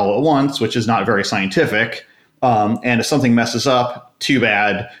put in all at once, which is not very scientific. And if something messes up, too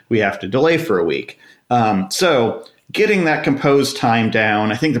bad, we have to delay for a week. So getting that compose time down,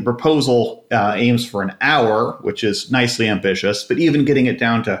 I think the proposal aims for an hour, which is nicely ambitious, but even getting it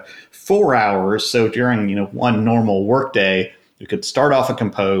down to 4 hours, so during one normal workday, you could start off a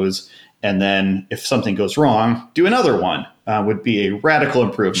compose, and then if something goes wrong, do another one, would be a radical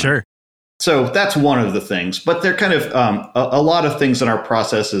improvement. Sure. So that's one of the things, but there are kind of a lot of things in our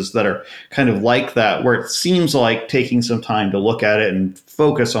processes that are kind of like that, where it seems like taking some time to look at it and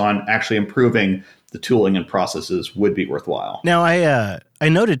focus on actually improving the tooling and processes would be worthwhile. Now, I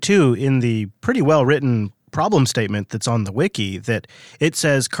noted too in the pretty well written problem statement that's on the wiki that it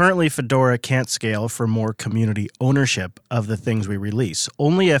says currently Fedora can't scale for more community ownership of the things we release.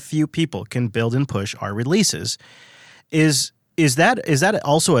 Only a few people can build and push our releases. Is that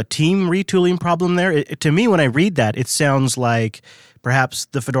also a team retooling problem there? To me, when I read that, it sounds like perhaps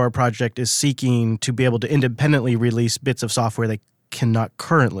the Fedora project is seeking to be able to independently release bits of software they cannot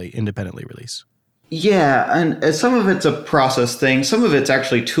currently independently release. Yeah, and some of it's a process thing. Some of it's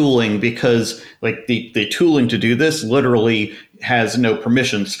actually tooling, because the tooling to do this literally has no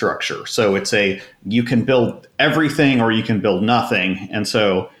permission structure. So it's you can build everything or you can build nothing. And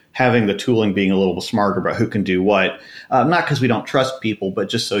so having the tooling being a little bit smarter about who can do what, not because we don't trust people, but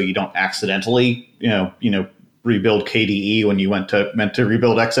just so you don't accidentally, rebuild KDE when you meant to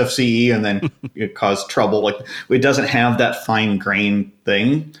rebuild XFCE and then it caused trouble. It doesn't have that fine grained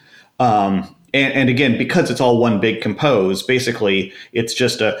thing. And again, because it's all one big compose, basically it's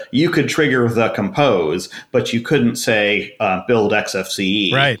just you could trigger the compose, but you couldn't say build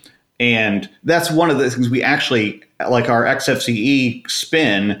XFCE. Right. And that's one of the things we actually, like our XFCE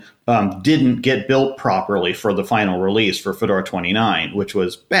spin didn't get built properly for the final release for Fedora 29, which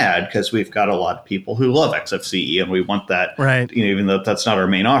was bad because we've got a lot of people who love XFCE and we want that, right. Even though that's not our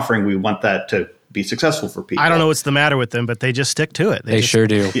main offering, we want that to be successful for people. I don't know what's the matter with them, but they just stick to it. They sure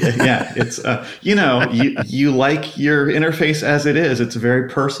do. Yeah, it's you like your interface as it is. It's very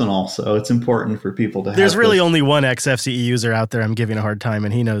personal, so it's important for people to have. There's really only one XFCE user out there I'm giving a hard time,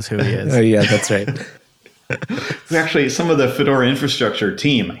 and he knows who he is. Oh yeah, that's right. Actually, some of the Fedora infrastructure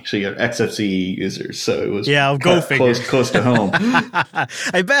team actually are XFCE users, so it was go figure. Close to home.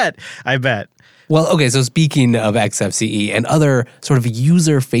 I bet. Well, okay, so speaking of XFCE and other sort of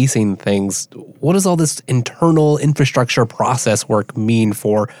user-facing things, what does all this internal infrastructure process work mean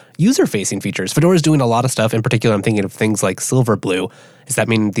for user-facing features? Fedora is doing a lot of stuff. In particular, I'm thinking of things like Silverblue. Does that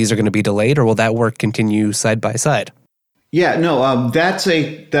mean these are going to be delayed, or will that work continue side by side? Yeah, no, that's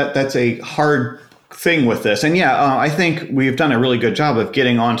a hard thing with this. And I think we've done a really good job of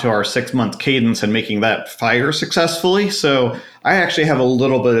getting onto our 6-month cadence and making that fire successfully. So I actually have a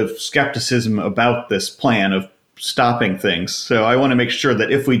little bit of skepticism about this plan of stopping things. So I want to make sure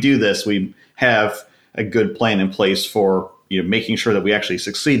that if we do this, we have a good plan in place for making sure that we actually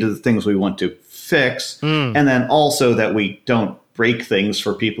succeed at the things we want to fix. And then also that we don't break things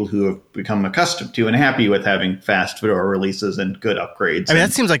for people who have become accustomed to and happy with having fast Fedora releases and good upgrades. I mean,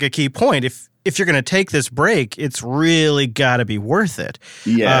 that seems like a key point. If you're going to take this break, it's really got to be worth it.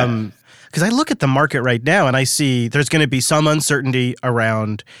 Yeah. Because I look at the market right now and I see there's going to be some uncertainty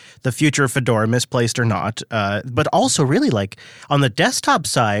around the future of Fedora, misplaced or not. But also really like on the desktop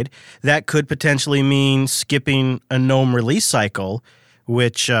side, that could potentially mean skipping a GNOME release cycle,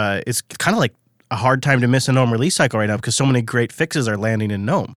 which is kind of like a hard time to miss a GNOME release cycle right now because so many great fixes are landing in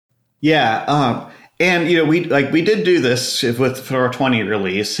GNOME. Yeah. And we did do this with Fedora 20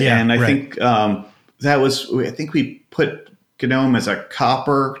 release, and I think I think we put GNOME as a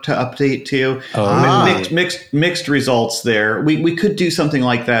copper to update to. Mixed results there. We could do something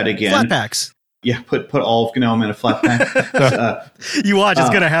like that again. Flatpaks. Yeah, put all of GNOME in a Flatpak. You watch, it's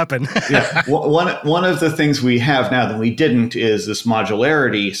going to happen. Yeah, one of the things we have now that we didn't is this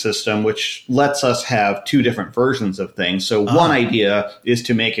modularity system, which lets us have 2 different versions of things. So one idea is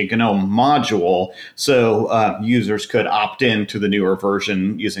to make a GNOME module so users could opt in to the newer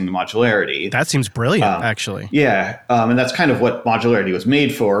version using the modularity. That seems brilliant, actually. Yeah, and that's kind of what modularity was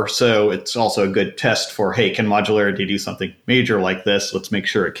made for. So it's also a good test for, hey, can modularity do something major like this? Let's make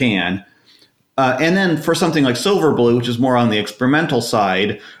sure it can. And then for something like Silverblue, which is more on the experimental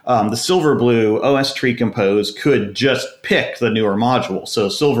side, the Silverblue OS Tree Compose could just pick the newer module. So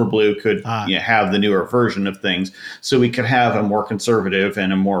Silverblue could have the newer version of things. So we could have a more conservative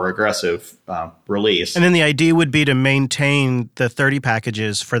and a more aggressive release. And then the idea would be to maintain the 30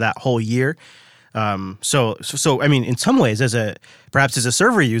 packages for that whole year. So I mean, in some ways, perhaps as a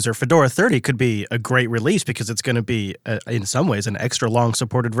server user, Fedora 30 could be a great release because it's going to be, in some ways, an extra long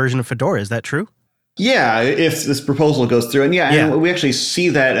supported version of Fedora. Is that true? Yeah, if this proposal goes through. And and we actually see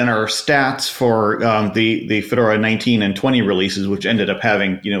that in our stats for the Fedora 19 and 20 releases, which ended up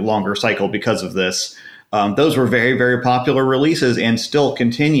having longer cycle because of this. Those were very, very popular releases and still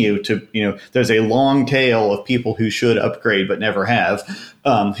continue to, there's a long tail of people who should upgrade but never have,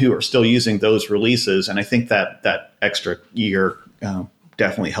 who are still using those releases. And I think that extra year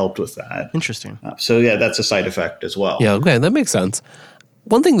definitely helped with that. Interesting. So that's a side effect as well. Yeah, okay, that makes sense.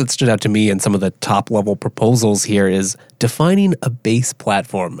 One thing that stood out to me in some of the top-level proposals here is defining a base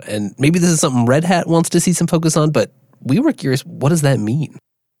platform. And maybe this is something Red Hat wants to see some focus on, but we were curious, what does that mean?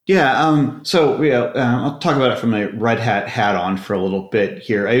 Yeah, I'll talk about it from a Red hat on for a little bit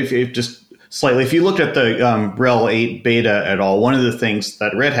here. Just slightly, if you looked at the RHEL 8 beta at all, one of the things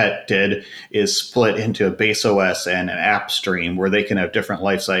that Red Hat did is split into a base OS and an app stream where they can have different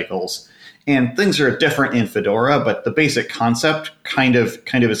life cycles. And things are different in Fedora, but the basic concept kind of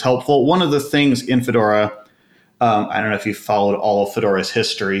is helpful. One of the things in Fedora, I don't know if you followed all of Fedora's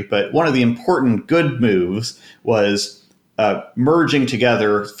history, but one of the important good moves was merging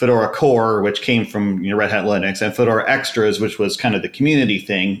together Fedora Core, which came from Red Hat Linux, and Fedora Extras, which was kind of the community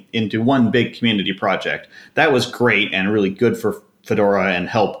thing, into one big community project. That was great and really good for Fedora and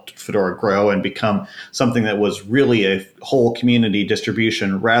helped Fedora grow and become something that was really a whole community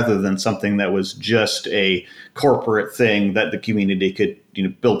distribution rather than something that was just a corporate thing that the community could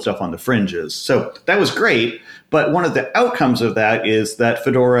build stuff on the fringes. So that was great. But one of the outcomes of that is that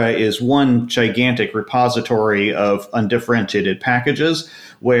Fedora is one gigantic repository of undifferentiated packages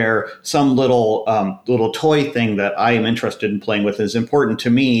where some little toy thing that I am interested in playing with is important to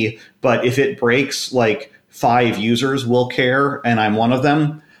me. But if it breaks, like 5 users will care, and I'm one of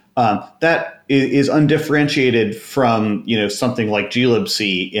them. That is undifferentiated from something like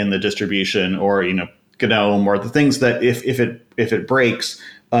glibc in the distribution, or GNOME, or the things that if it breaks,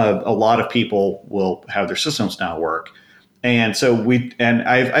 a lot of people will have their systems not work. And so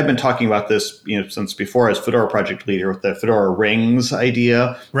I've been talking about this since before as Fedora project leader with the Fedora Rings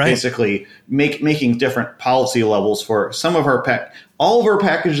idea, right? Basically making different policy levels for some of our all of our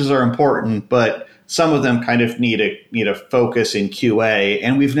packages are important, but some of them kind of need a focus in QA,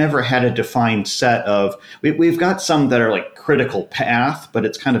 and we've never had a defined set of. We've got some that are like critical path, but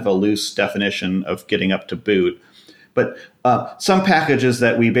it's kind of a loose definition of getting up to boot. But some packages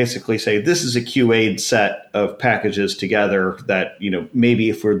that we basically say, this is a QA'd set of packages together that, maybe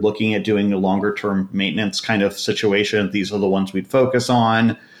if we're looking at doing a longer term maintenance kind of situation, these are the ones we'd focus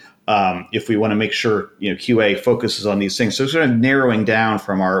on. If we want to make sure, QA focuses on these things. So sort of narrowing down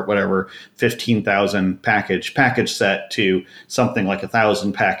from our, 15,000 package set to something like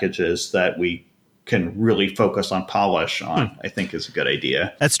 1,000 packages that we can really focus on polish on, I think is a good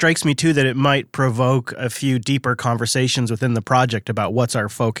idea. That strikes me too, that it might provoke a few deeper conversations within the project about what's our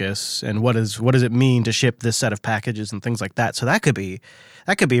focus and what does it mean to ship this set of packages and things like that. So that could be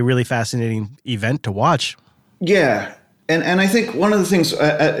a really fascinating event to watch. Yeah. And I think one of the things,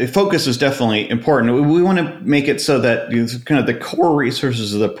 focus is definitely important. We want to make it so that kind of the core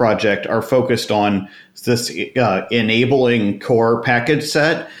resources of the project are focused on this enabling core package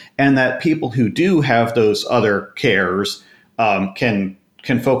set, and that people who do have those other cares can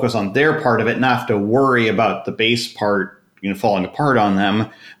focus on their part of it, not have to worry about the base part falling apart on them,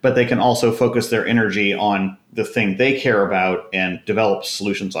 but they can also focus their energy on the thing they care about and develop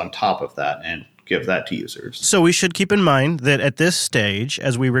solutions on top of that and give that to users. So we should keep in mind that at this stage,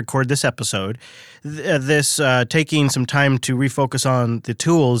 as we record this episode, this taking some time to refocus on the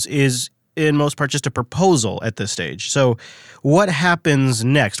tools is in most part just a proposal at this stage. So what happens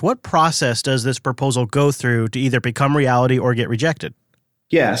next? What process does this proposal go through to either become reality or get rejected?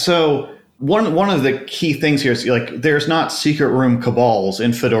 Yeah, so one of the key things here is there's not secret room cabals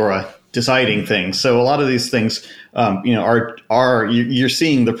in Fedora deciding things. So a lot of these things, you're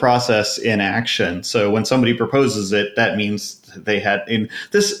seeing the process in action. So when somebody proposes it, that means they had.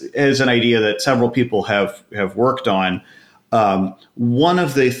 This is an idea that several people have worked on. One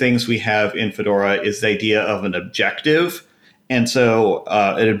of the things we have in Fedora is the idea of an objective. And so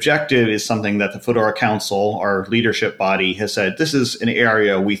an objective is something that the Fedora Council, our leadership body, has said, this is an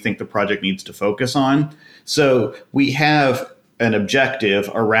area we think the project needs to focus on. So we have an objective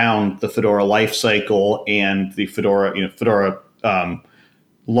around the Fedora lifecycle and the Fedora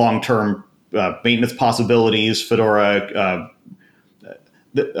long-term maintenance possibilities. Fedora.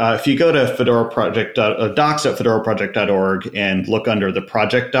 If you go to Fedora project docs.fedoraproject.org and look under the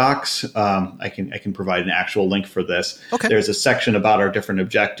project docs, I can provide an actual link for this. Okay. There's a section about our different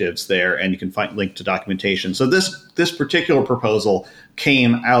objectives there, and you can find link to documentation. So this particular proposal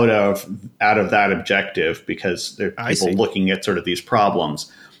came out of that objective because there are people looking at sort of these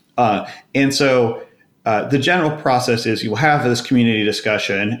problems, and so. The general process is you will have this community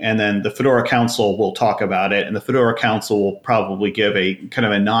discussion, and then the Fedora Council will talk about it, and the Fedora Council will probably give a kind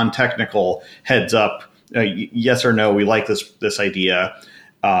of a non-technical heads up, yes or no, we like this idea.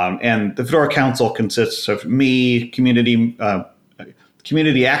 And the Fedora Council consists of me, community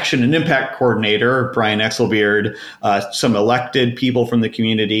action and impact coordinator, Brian Exelbeard, some elected people from the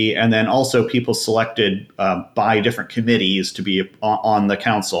community, and then also people selected by different committees to be on the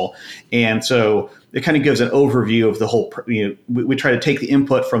council. And so it kind of gives an overview of the whole, we try to take the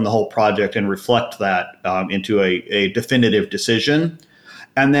input from the whole project and reflect that into a definitive decision.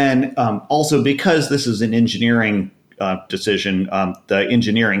 And then also because this is an engineering decision, the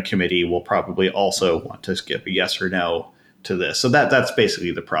engineering committee will probably also want to give a yes or no to this. So that's basically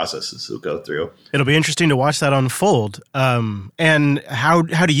the processes we'll go through. It'll be interesting to watch that unfold. And how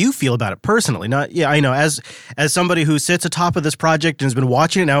do you feel about it personally? I know as somebody who sits atop of this project and has been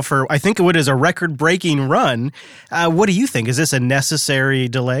watching it now for, I think it is a record-breaking run. What do you think? Is this a necessary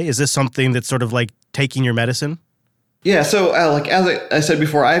delay? Is this something that's sort of like taking your medicine? Yeah, so as I said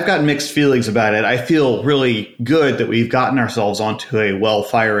before, I've got mixed feelings about it. I feel really good that we've gotten ourselves onto a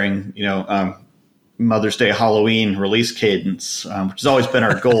well-firing, Mother's Day Halloween release cadence, which has always been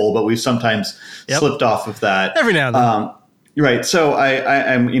our goal, but we've sometimes slipped off of that every now and then. Right. So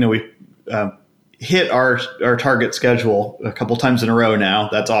we hit our target schedule a couple times in a row now.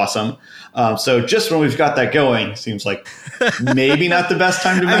 That's awesome. So just when we've got that going, seems like maybe not the best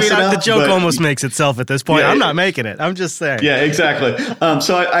time to mess it up. The joke almost makes itself at this point. Yeah, I'm not making it. I'm just saying. Yeah, exactly.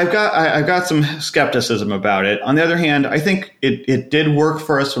 So I've got some skepticism about it. On the other hand, I think it did work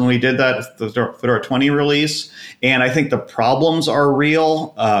for us when we did that the Fedora 20 release, and I think the problems are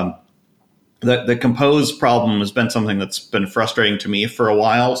real. The compose problem has been something that's been frustrating to me for a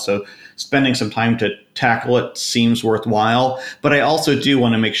while. So spending some time to tackle it seems worthwhile. But I also do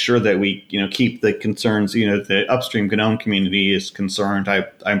want to make sure that we, keep the concerns, the upstream GNOME community is concerned.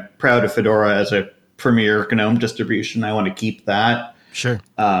 I'm proud of Fedora as a premier GNOME distribution. I want to keep that. Sure.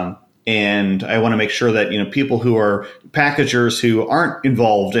 And I want to make sure that, people who are packagers who aren't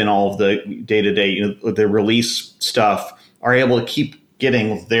involved in all of the day-to-day, the release stuff are able to keep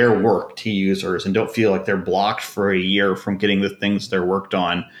getting their work to users and don't feel like they're blocked for a year from getting the things they're worked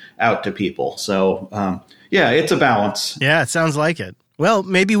on out to people. So, it's a balance. Yeah, it sounds like it. Well,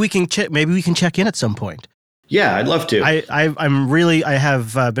 maybe we can check in at some point. Yeah, I'd love to. I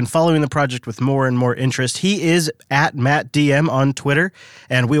have been following the project with more and more interest. He is at MattDM on Twitter,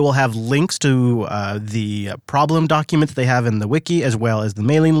 and we will have links to the problem document that they have in the wiki, as well as the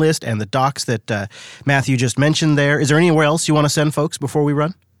mailing list and the docs that Matthew just mentioned there. Is there anywhere else you want to send folks before we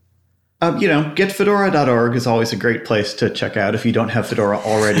run? Getfedora.org is always a great place to check out if you don't have Fedora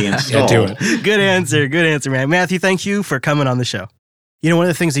already installed. Yeah, do it. Good answer, man. Matthew, thank you for coming on the show. One of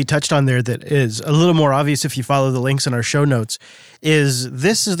the things he touched on there that is a little more obvious if you follow the links in our show notes is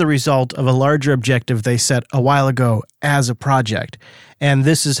this is the result of a larger objective they set a while ago as a project. And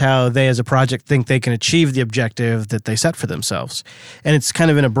this is how they as a project think they can achieve the objective that they set for themselves. And it's kind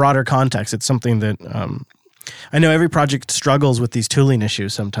of in a broader context. It's something that I know every project struggles with these tooling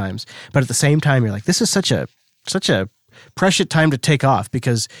issues sometimes. But at the same time, you're like, this is such a prescient time to take off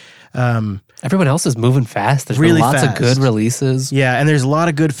because everyone else is moving fast. There's really been lots fast. of good releases. Yeah, and there's a lot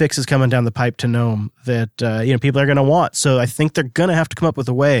of good fixes coming down the pipe to GNOME that people are going to want. So I think they're going to have to come up with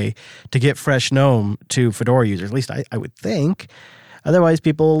a way to get fresh GNOME to Fedora users. At least I would think. Otherwise,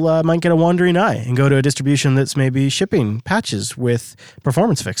 people might get a wandering eye and go to a distribution that's maybe shipping patches with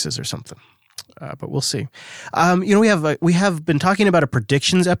performance fixes or something. But we'll see. We have been talking about a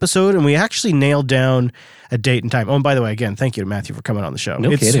predictions episode, and we actually nailed down a date and time. Oh, and by the way, again, thank you to Matthew for coming on the show. No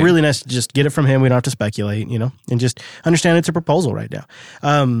it's kidding. really nice to just get it from him. We don't have to speculate, and just understand it's a proposal right now.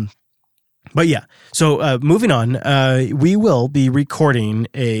 But yeah, so moving on, we will be recording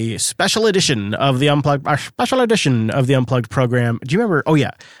a special edition of the Unplugged, program. Do you remember? Oh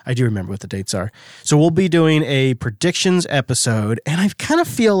yeah, I do remember what the dates are. So we'll be doing a predictions episode, and I kind of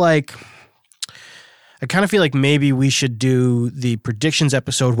feel like maybe we should do the predictions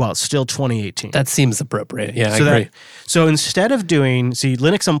episode while it's still 2018. That seems appropriate. Yeah, I agree. So instead of doing,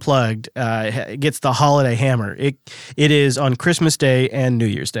 Linux Unplugged gets the holiday hammer. It is on Christmas Day and New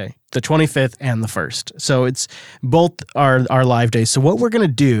Year's Day, the 25th and the 1st. So it's both our live days. So what we're going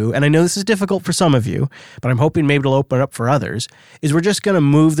to do, and I know this is difficult for some of you, but I'm hoping maybe it'll open up for others, is we're just going to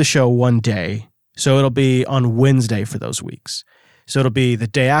move the show one day. So it'll be on Wednesday for those weeks. So it'll be the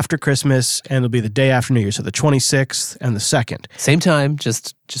day after Christmas and it'll be the day after New Year. So the 26th and the 2nd. Same time,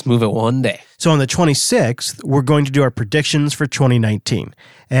 just move it one day. So on the 26th, we're going to do our predictions for 2019.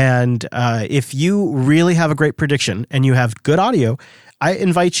 And if you really have a great prediction and you have good audio, I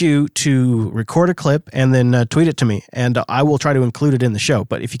invite you to record a clip and then tweet it to me, and I will try to include it in the show.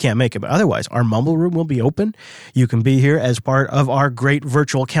 But if you can't make it, but otherwise, our Mumble Room will be open. You can be here as part of our great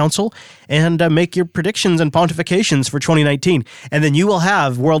virtual council and make your predictions and pontifications for 2019. And then you will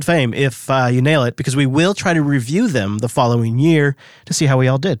have world fame if you nail it, because we will try to review them the following year to see how we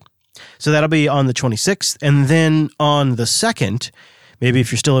all did. So that'll be on the 26th. And then on the 2nd, maybe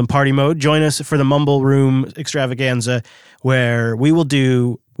if you're still in party mode, join us for the Mumble Room extravaganza, where we will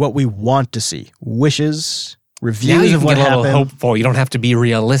do what we want to see. Wishes, reviews of what happened. Hopeful. You don't have to be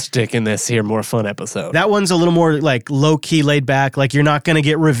realistic in this here more fun episode. That one's a little more like low-key, laid back, like you're not going to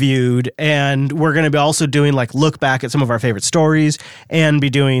get reviewed. And we're going to be also doing like look back at some of our favorite stories and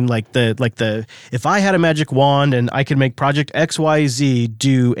be doing like the if I had a magic wand and I could make Project XYZ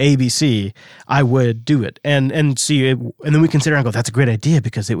do ABC, I would do it. And see it, and then we consider and go, that's a great idea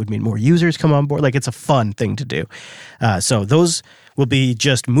because it would mean more users come on board. Like it's a fun thing to do. So those will be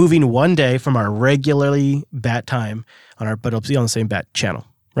just moving one day from our regularly bat time but it'll be on the same bat channel,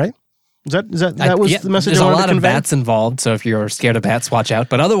 right? That was the message I wanted to convey? There's a lot of bats involved, so if you're scared of bats, watch out.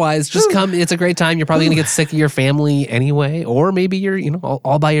 But otherwise, just come. It's a great time. You're probably going to get sick of your family anyway, or maybe you're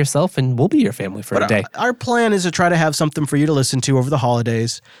all by yourself, and we'll be your family for a day. Our plan is to try to have something for you to listen to over the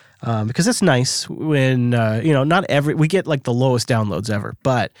holidays. Because it's nice when, we get like the lowest downloads ever,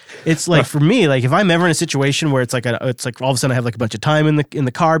 but it's like for me, like if I'm ever in a situation where it's like all of a sudden I have like a bunch of time in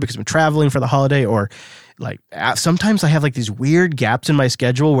the car because I'm traveling for the holiday, or like sometimes I have like these weird gaps in my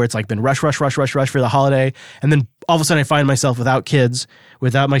schedule where it's like been rush for the holiday. And then all of a sudden I find myself without kids,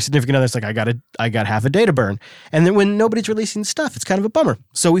 without my significant other. It's like, I got half a day to burn. And then when nobody's releasing stuff, it's kind of a bummer.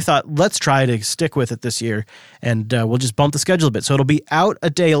 So we thought, let's try to stick with it this year, and we'll just bump the schedule a bit. So it'll be out a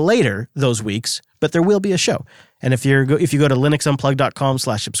day later those weeks, but there will be a show. And if you go to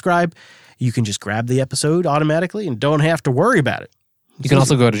linuxunplugged.com/subscribe, you can just grab the episode automatically and don't have to worry about it. You can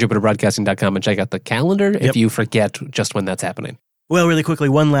also go to jupiterbroadcasting.com and check out the calendar if you forget just when that's happening. Well, really quickly,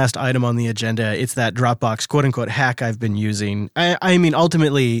 one last item on the agenda. It's that Dropbox quote-unquote hack I've been using. I mean,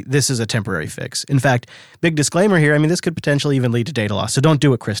 ultimately, this is a temporary fix. In fact, big disclaimer here, I mean, this could potentially even lead to data loss, so don't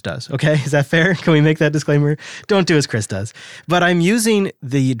do what Chris does, okay? Is that fair? Can we make that disclaimer? Don't do as Chris does. But I'm using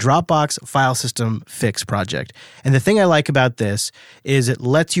the Dropbox file system fix project. And the thing I like about this is it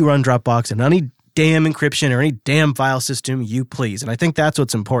lets you run Dropbox in any damn encryption or any damn file system you please. And I think that's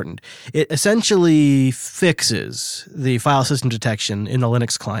what's important. It essentially fixes the file system detection in the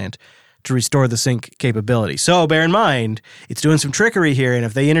Linux client to restore the sync capability. So bear in mind, it's doing some trickery here, and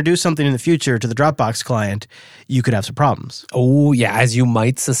if they introduce something in the future to the Dropbox client, you could have some problems. Oh, yeah. As you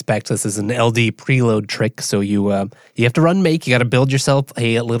might suspect, this is an LD preload trick. So you have to run make. You got to build yourself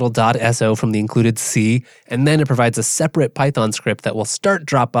a little .so from the included C, and then it provides a separate Python script that will start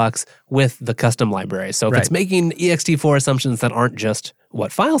Dropbox with the custom library. So if it's making ext4 assumptions that aren't just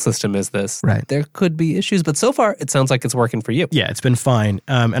what file system is this, there could be issues. But so far, it sounds like it's working for you. Yeah, it's been fine.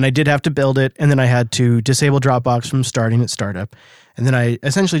 And I did have to build it, and then I had to disable Dropbox from starting at startup. And then I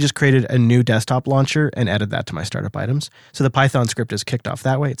essentially just created a new desktop launcher and added that to my startup items. So the Python script is kicked off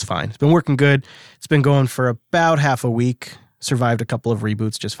that way. It's fine. It's been working good. It's been going for about half a week. Survived a couple of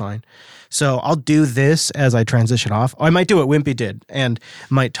reboots just fine. So I'll do this as I transition off. I might do what Wimpy did and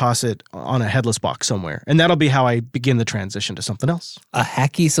might toss it on a headless box somewhere. And that'll be how I begin the transition to something else. A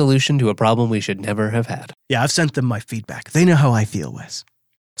hacky solution to a problem we should never have had. Yeah, I've sent them my feedback. They know how I feel, Wes.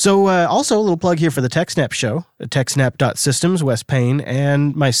 So also a little plug here for the TechSnap show. TechSnap.systems, Wes Payne,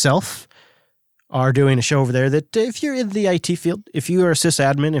 and myself are doing a show over there that if you're in the IT field, if you are a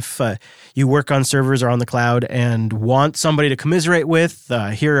sysadmin, if you work on servers or on the cloud and want somebody to commiserate with,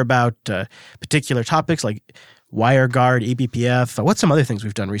 hear about particular topics like WireGuard, eBPF, what's some other things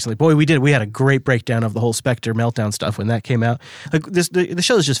we've done recently? Boy, we had a great breakdown of the whole Spectre meltdown stuff when that came out. Like the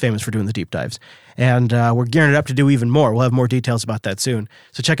show is just famous for doing the deep dives. And we're gearing it up to do even more. We'll have more details about that soon.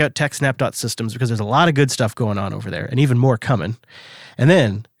 So check out TechSnap.systems because there's a lot of good stuff going on over there and even more coming. And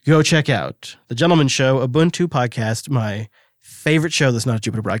then go check out The Gentleman Show, Ubuntu podcast, my favorite show that's not a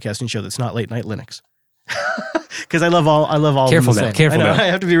Jupiter Broadcasting show that's not Late Night Linux. Because I love all Careful of them. now, careful I know, now. I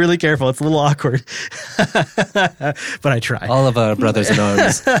have to be really careful. It's a little awkward. But I try. All of our brothers in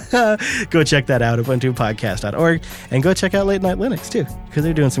arms. Go check that out, ubuntupodcast.org, and go check out Late Night Linux, too, because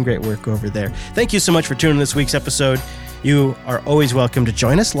they're doing some great work over there. Thank you so much for tuning in this week's episode. You are always welcome to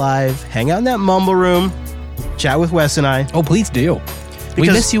join us live, hang out in that mumble room, chat with Wes and I. Oh, please do. We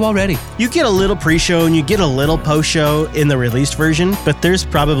Because miss you already. You get a little pre-show and you get a little post-show in the released version, but there's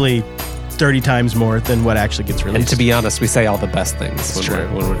probably 30 times more than what actually gets released. And to be honest, we say all the best things It's when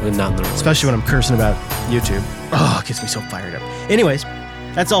true. we're not in the release. Especially when I'm cursing about YouTube. Oh, it gets me so fired up. Anyways,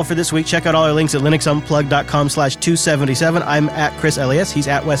 that's all for this week. Check out all our links at linuxunplugged.com/277. I'm at Chris Elias. He's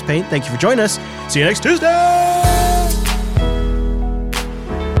at Wes Payne. Thank you for joining us. See you next Tuesday!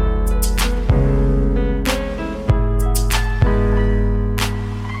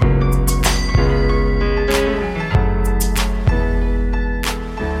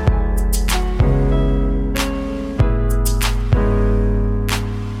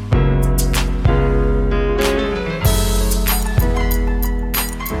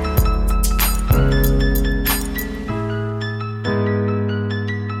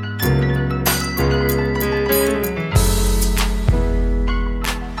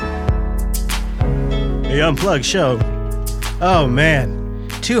 Unplugged show. Oh man,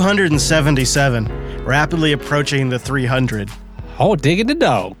 277, rapidly approaching the 300. Oh, digging the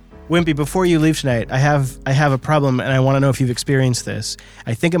dough. Wimpy, before you leave tonight, I have a problem, and I want to know if you've experienced this.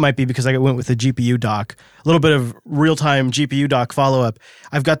 I think it might be because I went with the GPU dock. A little bit of real-time GPU dock follow-up.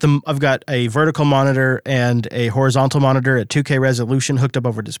 I've got a vertical monitor and a horizontal monitor at 2K resolution hooked up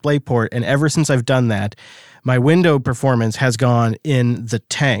over DisplayPort, and ever since I've done that, my window performance has gone in the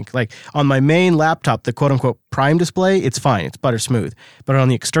tank. Like on my main laptop, the quote-unquote prime display, it's fine. It's butter smooth. But on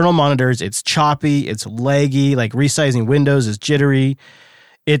the external monitors, it's choppy, it's laggy, like resizing windows is jittery.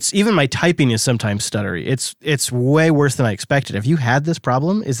 It's even my typing is sometimes stuttery. It's way worse than I expected. Have you had this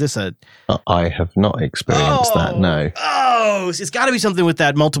problem? Is this a... I have not experienced that, no. Oh, it's got to be something with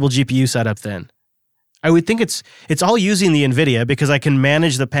that multiple GPU setup then. I would think it's all using the NVIDIA because I can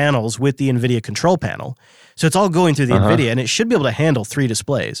manage the panels with the NVIDIA control panel. So it's all going through the NVIDIA, and it should be able to handle 3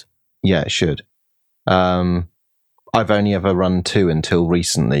 displays. Yeah, it should. I've only ever run 2 until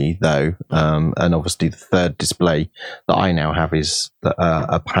recently, though. And obviously the third display that I now have is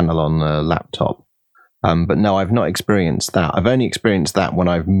a panel on the laptop. But no, I've not experienced that. I've only experienced that when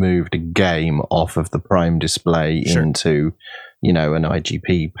I've moved a game off of the prime display into an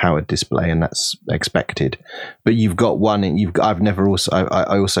IGP powered display, and that's expected. But you've got one.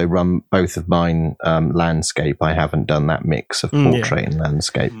 I also run both of mine landscape. I haven't done that mix of portrait and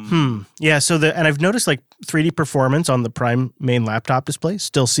landscape. Yeah. And I've noticed like 3D performance on the Prime main laptop display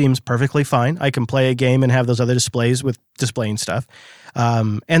still seems perfectly fine. I can play a game and have those other displays with displaying stuff.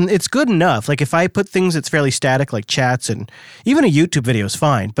 And it's good enough. Like if I put things that's fairly static, like chats and even a YouTube video is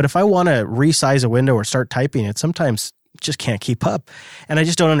fine. But if I want to resize a window or start typing, it sometimes just can't keep up. And I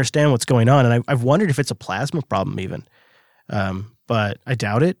just don't understand what's going on. And I've wondered if it's a Plasma problem even. But I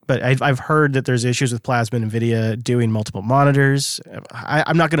doubt it. But I've heard that there's issues with Plasma and NVIDIA doing multiple monitors.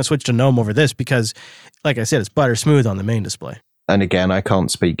 I'm not going to switch to GNOME over this because, like I said, it's butter smooth on the main display. And again, I can't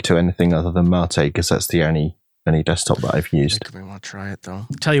speak to anything other than Mate because that's the only desktop that I've used. I want to try it though.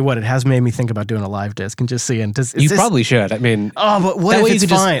 Tell you what, it has made me think about doing a live disc and just seeing. Probably should. I mean, but what if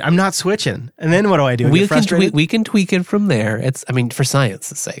it's fine? I'm not switching, and then what do I do? We can tweak it from there. For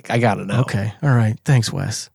science's sake, I gotta know. Okay, all right. Thanks, Wes.